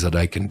multiple things that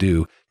I can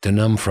do to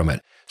numb from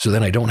it. So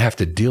then I don't have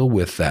to deal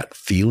with that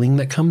feeling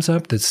that comes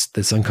up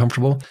that's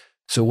uncomfortable.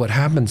 So what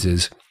happens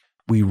is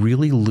we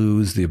really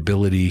lose the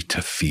ability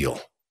to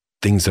feel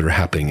things that are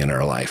happening in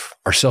our life.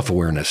 Our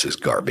self-awareness is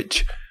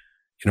garbage.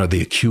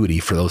 The acuity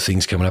for those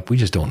things coming up, we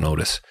just don't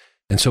notice.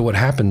 And so what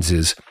happens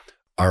is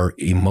our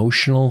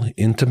emotional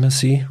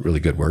intimacy, really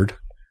good word,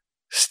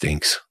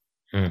 stinks.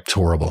 It's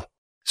horrible.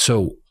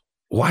 So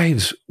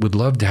wives would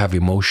love to have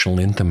emotional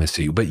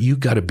intimacy, but you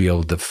got to be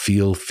able to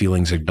feel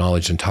feelings,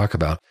 acknowledge, and talk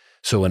about.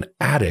 So an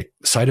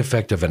addict, side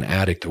effect of an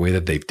addict, the way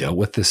that they've dealt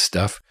with this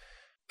stuff,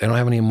 they don't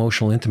have any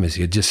emotional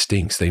intimacy. It just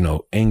stinks. They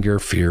know anger,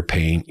 fear,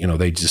 pain.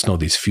 They just know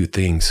these few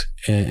things.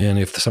 And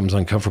if something's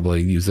uncomfortable,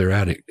 they use their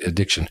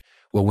addiction.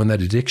 Well, when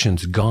that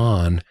addiction's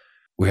gone,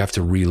 we have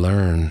to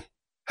relearn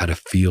how to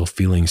feel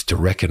feelings, to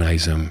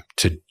recognize them,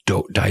 to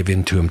dive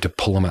into them, to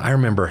pull them out. I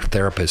remember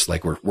therapists,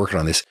 like, we're working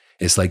on this.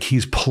 It's like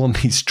he's pulling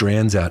these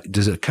strands out.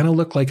 Does it kind of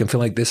look like and feel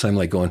like this? I'm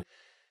like going,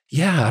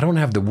 yeah, I don't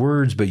have the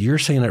words, but you're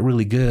saying it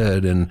really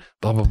good and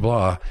blah, blah,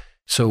 blah.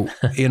 So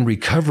in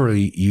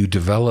recovery, you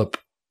develop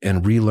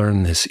and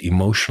relearn this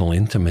emotional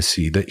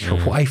intimacy that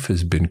your wife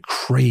has been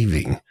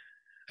craving.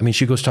 I mean,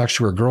 she goes talks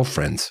to her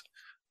girlfriends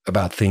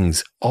about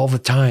things all the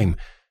time,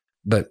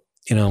 but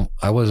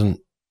I wasn't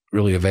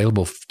really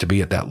available to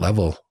be at that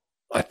level.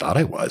 I thought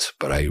I was,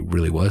 but I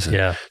really wasn't.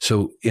 Yeah.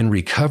 So in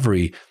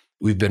recovery,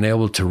 we've been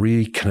able to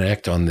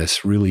reconnect on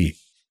this really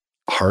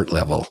heart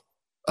level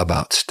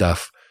about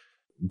stuff.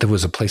 There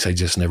was a place I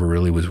just never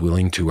really was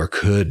willing to or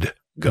could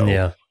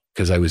go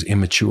because I was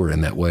immature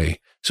in that way.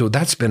 So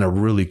that's been a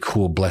really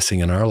cool blessing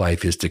in our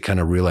life, is to kind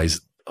of realize,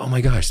 oh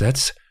my gosh,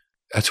 that's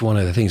one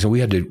of the things. And we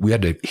had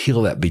to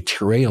heal that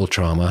betrayal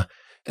trauma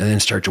and then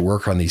start to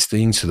work on these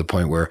things to the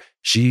point where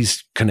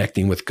she's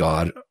connecting with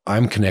God.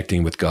 I'm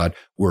connecting with God.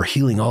 We're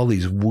healing all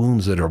these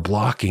wounds that are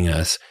blocking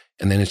us.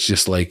 And then it's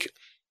just like,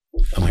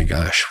 oh my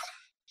gosh,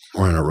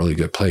 we're in a really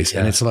good place.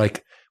 And it's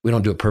like, we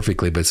don't do it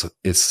perfectly, but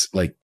it's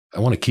like, I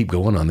want to keep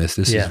going on this.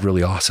 This is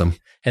really awesome.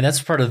 And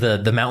that's part of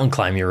the mountain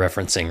climb you're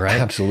referencing, right?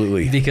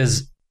 Absolutely.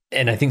 Because,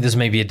 and I think this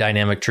may be a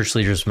dynamic church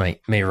leaders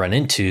may run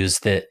into, is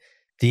that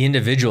the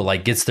individual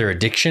like gets their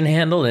addiction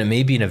handled, and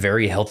maybe in a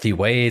very healthy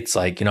way. It's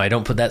like, I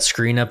don't put that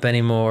screen up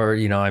anymore.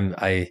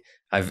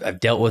 I've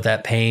dealt with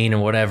that pain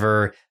and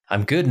whatever.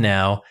 I'm good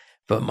now.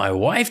 But my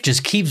wife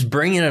just keeps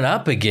bringing it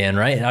up again,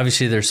 right? And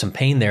obviously there's some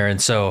pain there.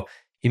 And so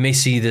you may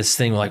see this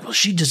thing like, well,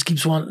 she just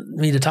keeps wanting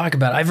me to talk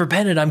about it. I've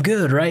repented. I'm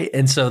good, right?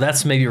 And so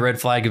that's maybe a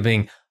red flag of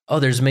being,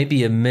 there's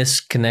maybe a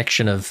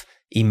misconnection of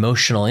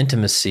emotional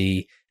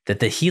intimacy, that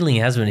the healing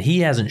he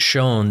hasn't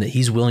shown that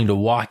he's willing to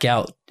walk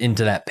out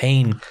into that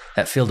pain,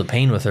 that field of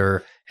pain with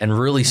her, and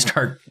really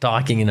start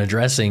talking and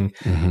addressing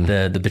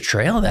the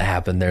betrayal that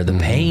happened there, the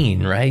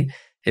pain, right?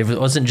 It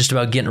wasn't just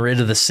about getting rid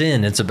of the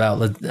sin. It's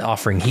about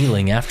offering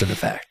healing after the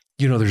fact.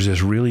 There's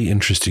this really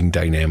interesting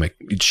dynamic.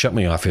 You'd shut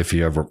me off if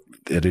you ever,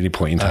 at any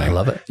point in time. I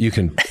love it. You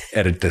can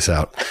edit this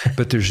out.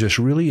 But there's this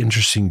really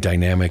interesting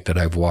dynamic that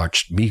I've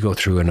watched me go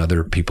through and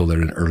other people that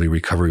are in early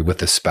recovery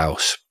with a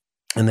spouse.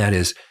 And that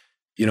is,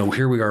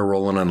 here we are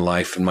rolling on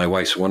life, and my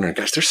wife's wondering,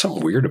 gosh, there's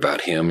something weird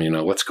about him.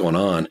 What's going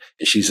on?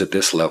 And she's at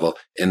this level.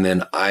 And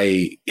then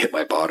I hit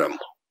my bottom.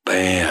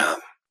 Bam.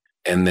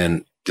 And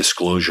then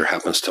disclosure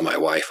happens to my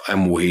wife.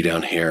 I'm way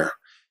down here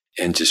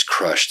and just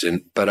crushed.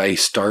 But I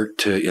start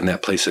to, in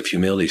that place of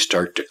humility,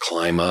 start to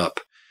climb up.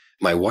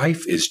 My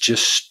wife is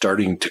just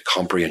starting to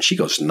comprehend. She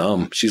goes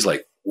numb. She's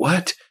like,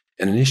 what?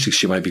 And initially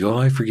she might be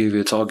going, I forgive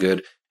you. It's all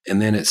good.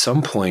 And then at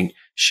some point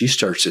she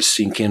starts to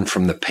sink in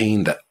from the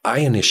pain that I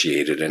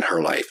initiated in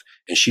her life.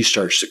 And she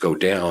starts to go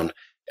down,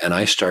 and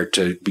I start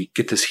to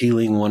get this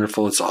healing.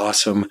 Wonderful. It's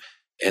awesome.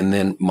 And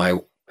then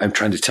I'm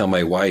trying to tell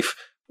my wife,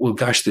 well,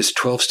 gosh, this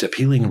 12-step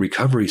healing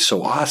recovery is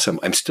so awesome.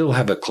 I still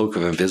have a cloak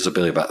of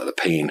invisibility about the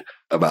pain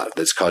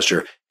that's caused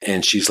her.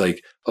 And she's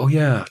like, oh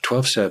yeah,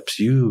 12 steps,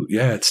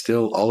 it's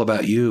still all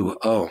about you.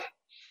 Oh,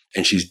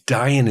 and she's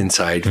dying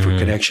inside for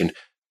connection.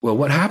 Well,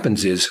 what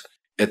happens is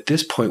at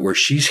this point where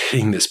she's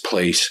hitting this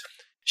place,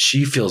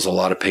 she feels a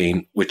lot of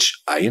pain, which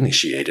I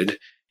initiated.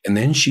 And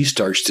then she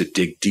starts to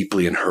dig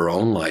deeply in her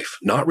own life,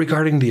 not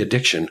regarding the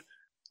addiction,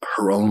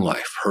 her own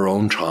life, her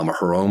own trauma,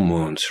 her own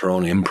wounds, her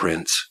own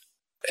imprints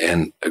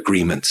and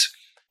agreements.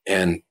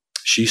 And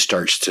she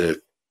starts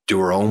to do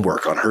her own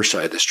work on her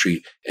side of the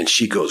street, and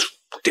she goes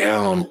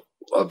down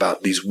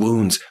about these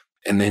wounds.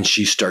 And then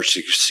she starts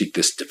to seek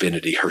this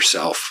divinity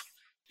herself.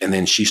 And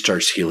then she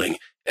starts healing.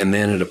 And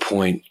then at a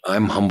point,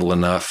 I'm humble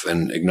enough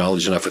and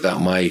acknowledge enough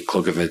without my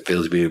cloak of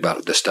invisibility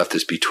about the stuff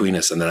that's between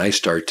us. And then I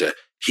start to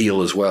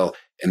heal as well.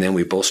 And then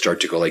we both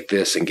start to go like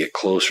this and get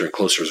closer and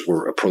closer as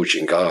we're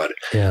approaching God.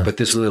 Yeah. But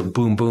this little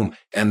boom, boom.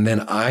 And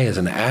then I, as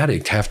an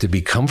addict, have to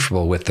be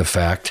comfortable with the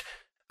fact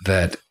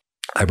that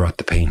I brought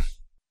the pain.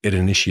 It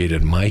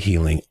initiated my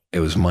healing. It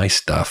was my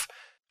stuff.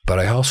 But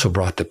I also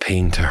brought the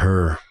pain to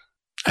her.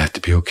 I have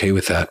to be okay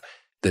with that.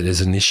 That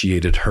has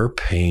initiated her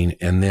pain,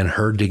 and then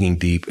her digging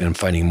deep and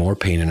finding more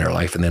pain in her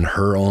life, and then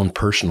her own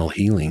personal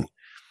healing.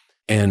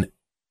 And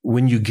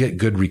when you get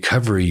good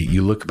recovery,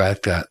 you look back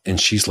at that, and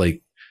she's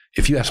like,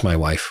 if you ask my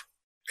wife,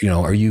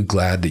 are you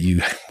glad that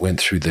you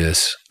went through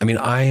this? I mean,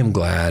 I am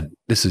glad.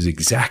 This is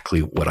exactly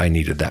what I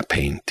needed, that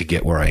pain, to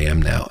get where I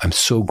am now. I'm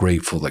so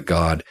grateful that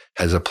God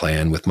has a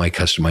plan with my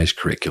customized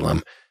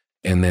curriculum.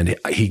 And then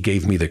he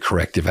gave me the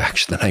corrective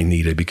action that I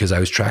needed, because I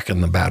was tracking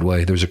the bad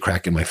way. There was a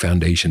crack in my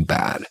foundation,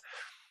 bad.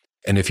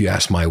 And if you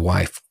ask my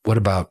wife, what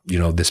about,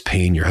 this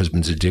pain, your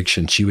husband's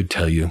addiction? She would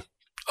tell you,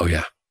 oh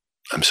yeah,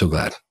 I'm so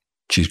glad.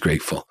 She's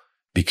grateful,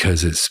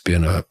 because it's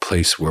been a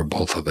place where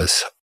both of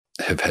us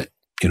have had,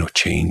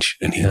 change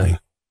and healing.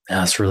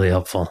 Yeah, that's really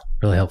helpful.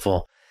 Really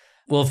helpful.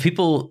 Well, if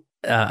people,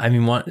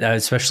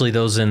 especially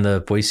those in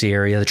the Boise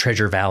area, the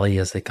Treasure Valley,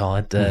 as they call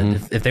it,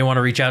 if they want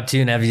to reach out to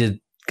you and have you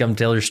come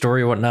tell your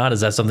story or whatnot,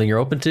 is that something you're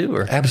open to?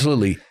 Or?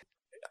 Absolutely.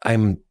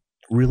 I'm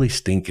really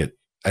stinking.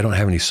 I don't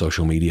have any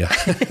social media.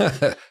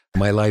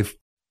 My life,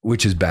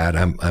 which is bad.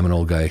 I'm an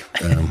old guy.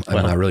 I'm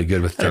not really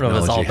good with technology. I don't know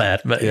if it's all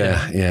bad, but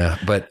yeah.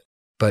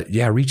 But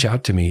yeah, reach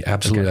out to me.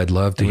 Absolutely. Okay. I'd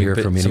love to hear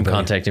from anybody. Some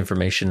contact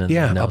information.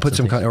 I'll put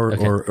some,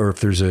 or if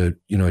there's a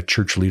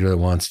church leader that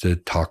wants to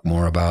talk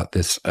more about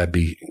this, I'd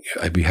be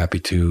happy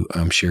to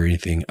share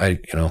anything.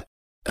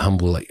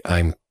 Humble.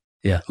 I'm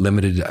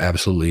limited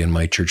absolutely in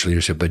my church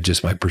leadership, but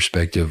just my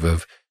perspective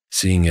of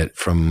seeing it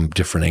from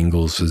different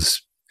angles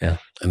is, I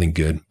think,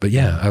 good. But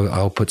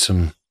I'll put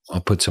some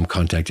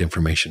contact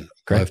information.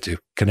 Great. I have to.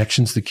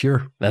 Connection's the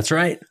cure. That's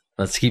right.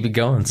 Let's keep it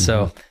going.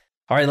 So,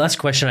 all right, last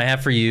question I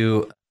have for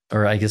you,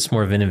 or I guess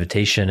more of an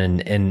invitation,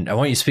 and I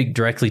want you to speak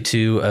directly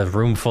to a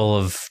room full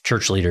of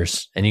church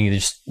leaders, and you can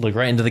just look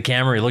right into the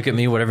camera, or look at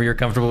me, whatever you're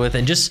comfortable with,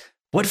 and just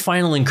what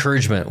final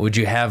encouragement would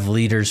you have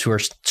leaders who are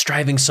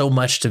striving so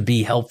much to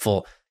be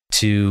helpful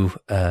to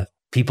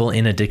people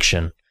in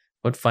addiction?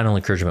 What final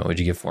encouragement would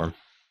you give for them?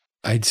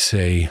 I'd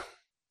say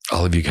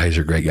all of you guys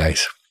are great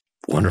guys,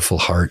 wonderful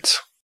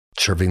hearts,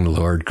 serving the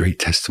Lord, great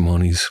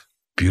testimonies,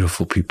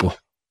 beautiful people,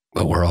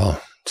 but we're all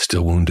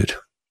still wounded.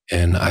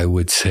 And I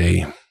would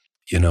say,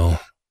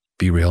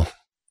 be real,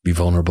 be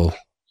vulnerable,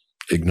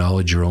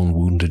 acknowledge your own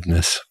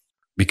woundedness,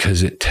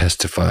 because it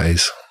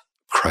testifies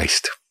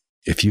Christ.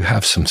 If you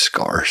have some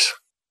scars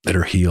that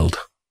are healed,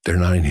 they're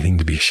not anything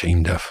to be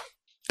ashamed of.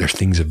 They're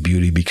things of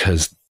beauty,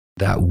 because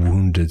that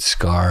wounded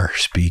scar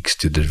speaks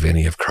to the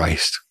divinity of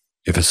Christ.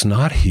 If it's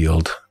not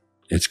healed,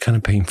 it's kind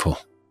of painful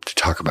to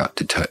talk about,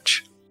 to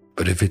touch.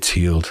 But if it's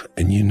healed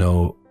and you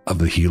know of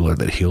the healer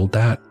that healed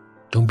that,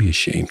 don't be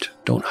ashamed.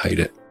 Don't hide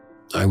it.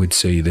 I would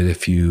say that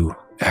if you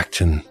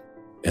act and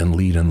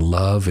lead in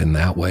love in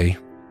that way,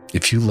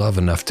 if you love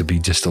enough to be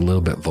just a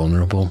little bit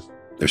vulnerable,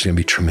 there's going to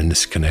be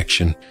tremendous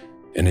connection.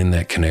 And in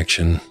that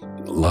connection,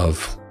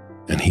 love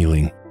and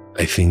healing,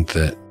 I think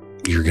that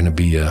you're going to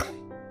be a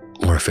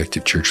more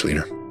effective church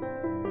leader.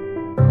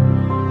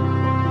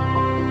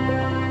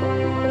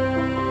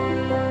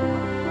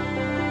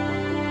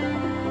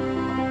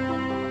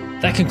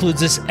 That concludes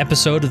this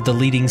episode of the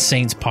Leading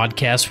Saints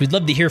podcast. We'd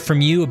love to hear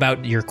from you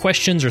about your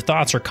questions or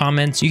thoughts or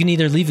comments. You can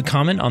either leave a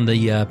comment on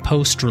the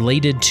post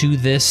related to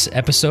this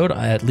episode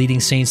at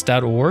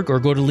leadingsaints.org, or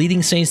go to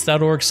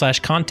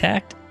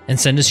leadingsaints.org/contact and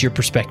send us your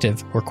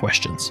perspective or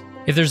questions.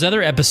 If there's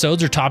other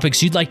episodes or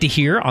topics you'd like to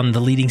hear on the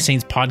Leading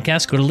Saints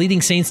podcast, go to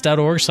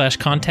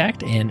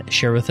leadingsaints.org/contact and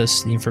share with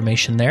us the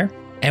information there.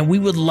 And we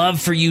would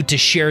love for you to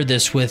share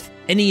this with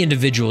any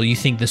individual you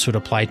think this would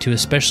apply to,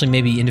 especially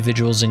maybe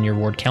individuals in your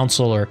ward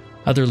council or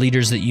other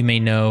leaders that you may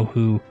know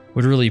who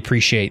would really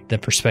appreciate the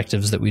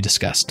perspectives that we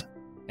discussed.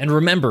 And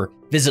remember,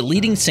 visit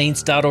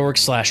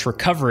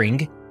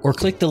leadingsaints.org/recovering or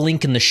click the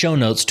link in the show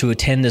notes to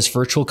attend this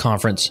virtual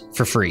conference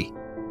for free.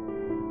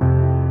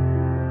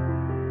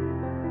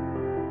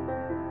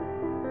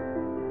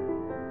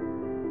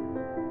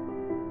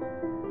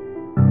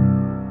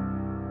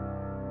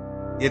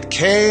 It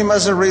came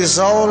as a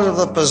result of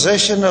the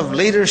position of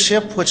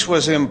leadership which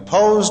was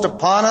imposed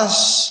upon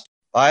us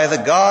by the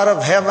God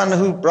of heaven,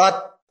 who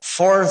brought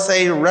forth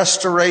a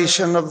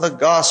restoration of the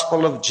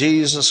gospel of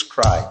Jesus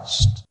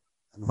Christ.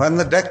 And when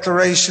the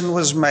declaration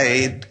was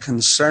made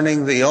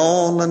concerning the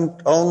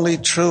only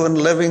true and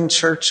living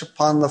church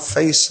upon the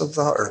face of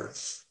the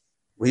earth,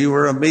 we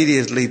were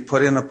immediately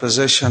put in a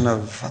position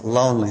of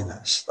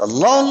loneliness, the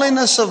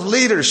loneliness of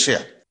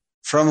leadership,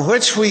 from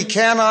which we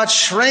cannot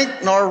shrink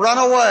nor run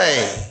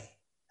away,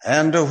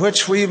 and to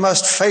which we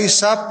must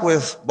face up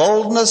with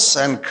boldness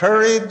and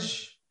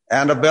courage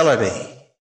and ability.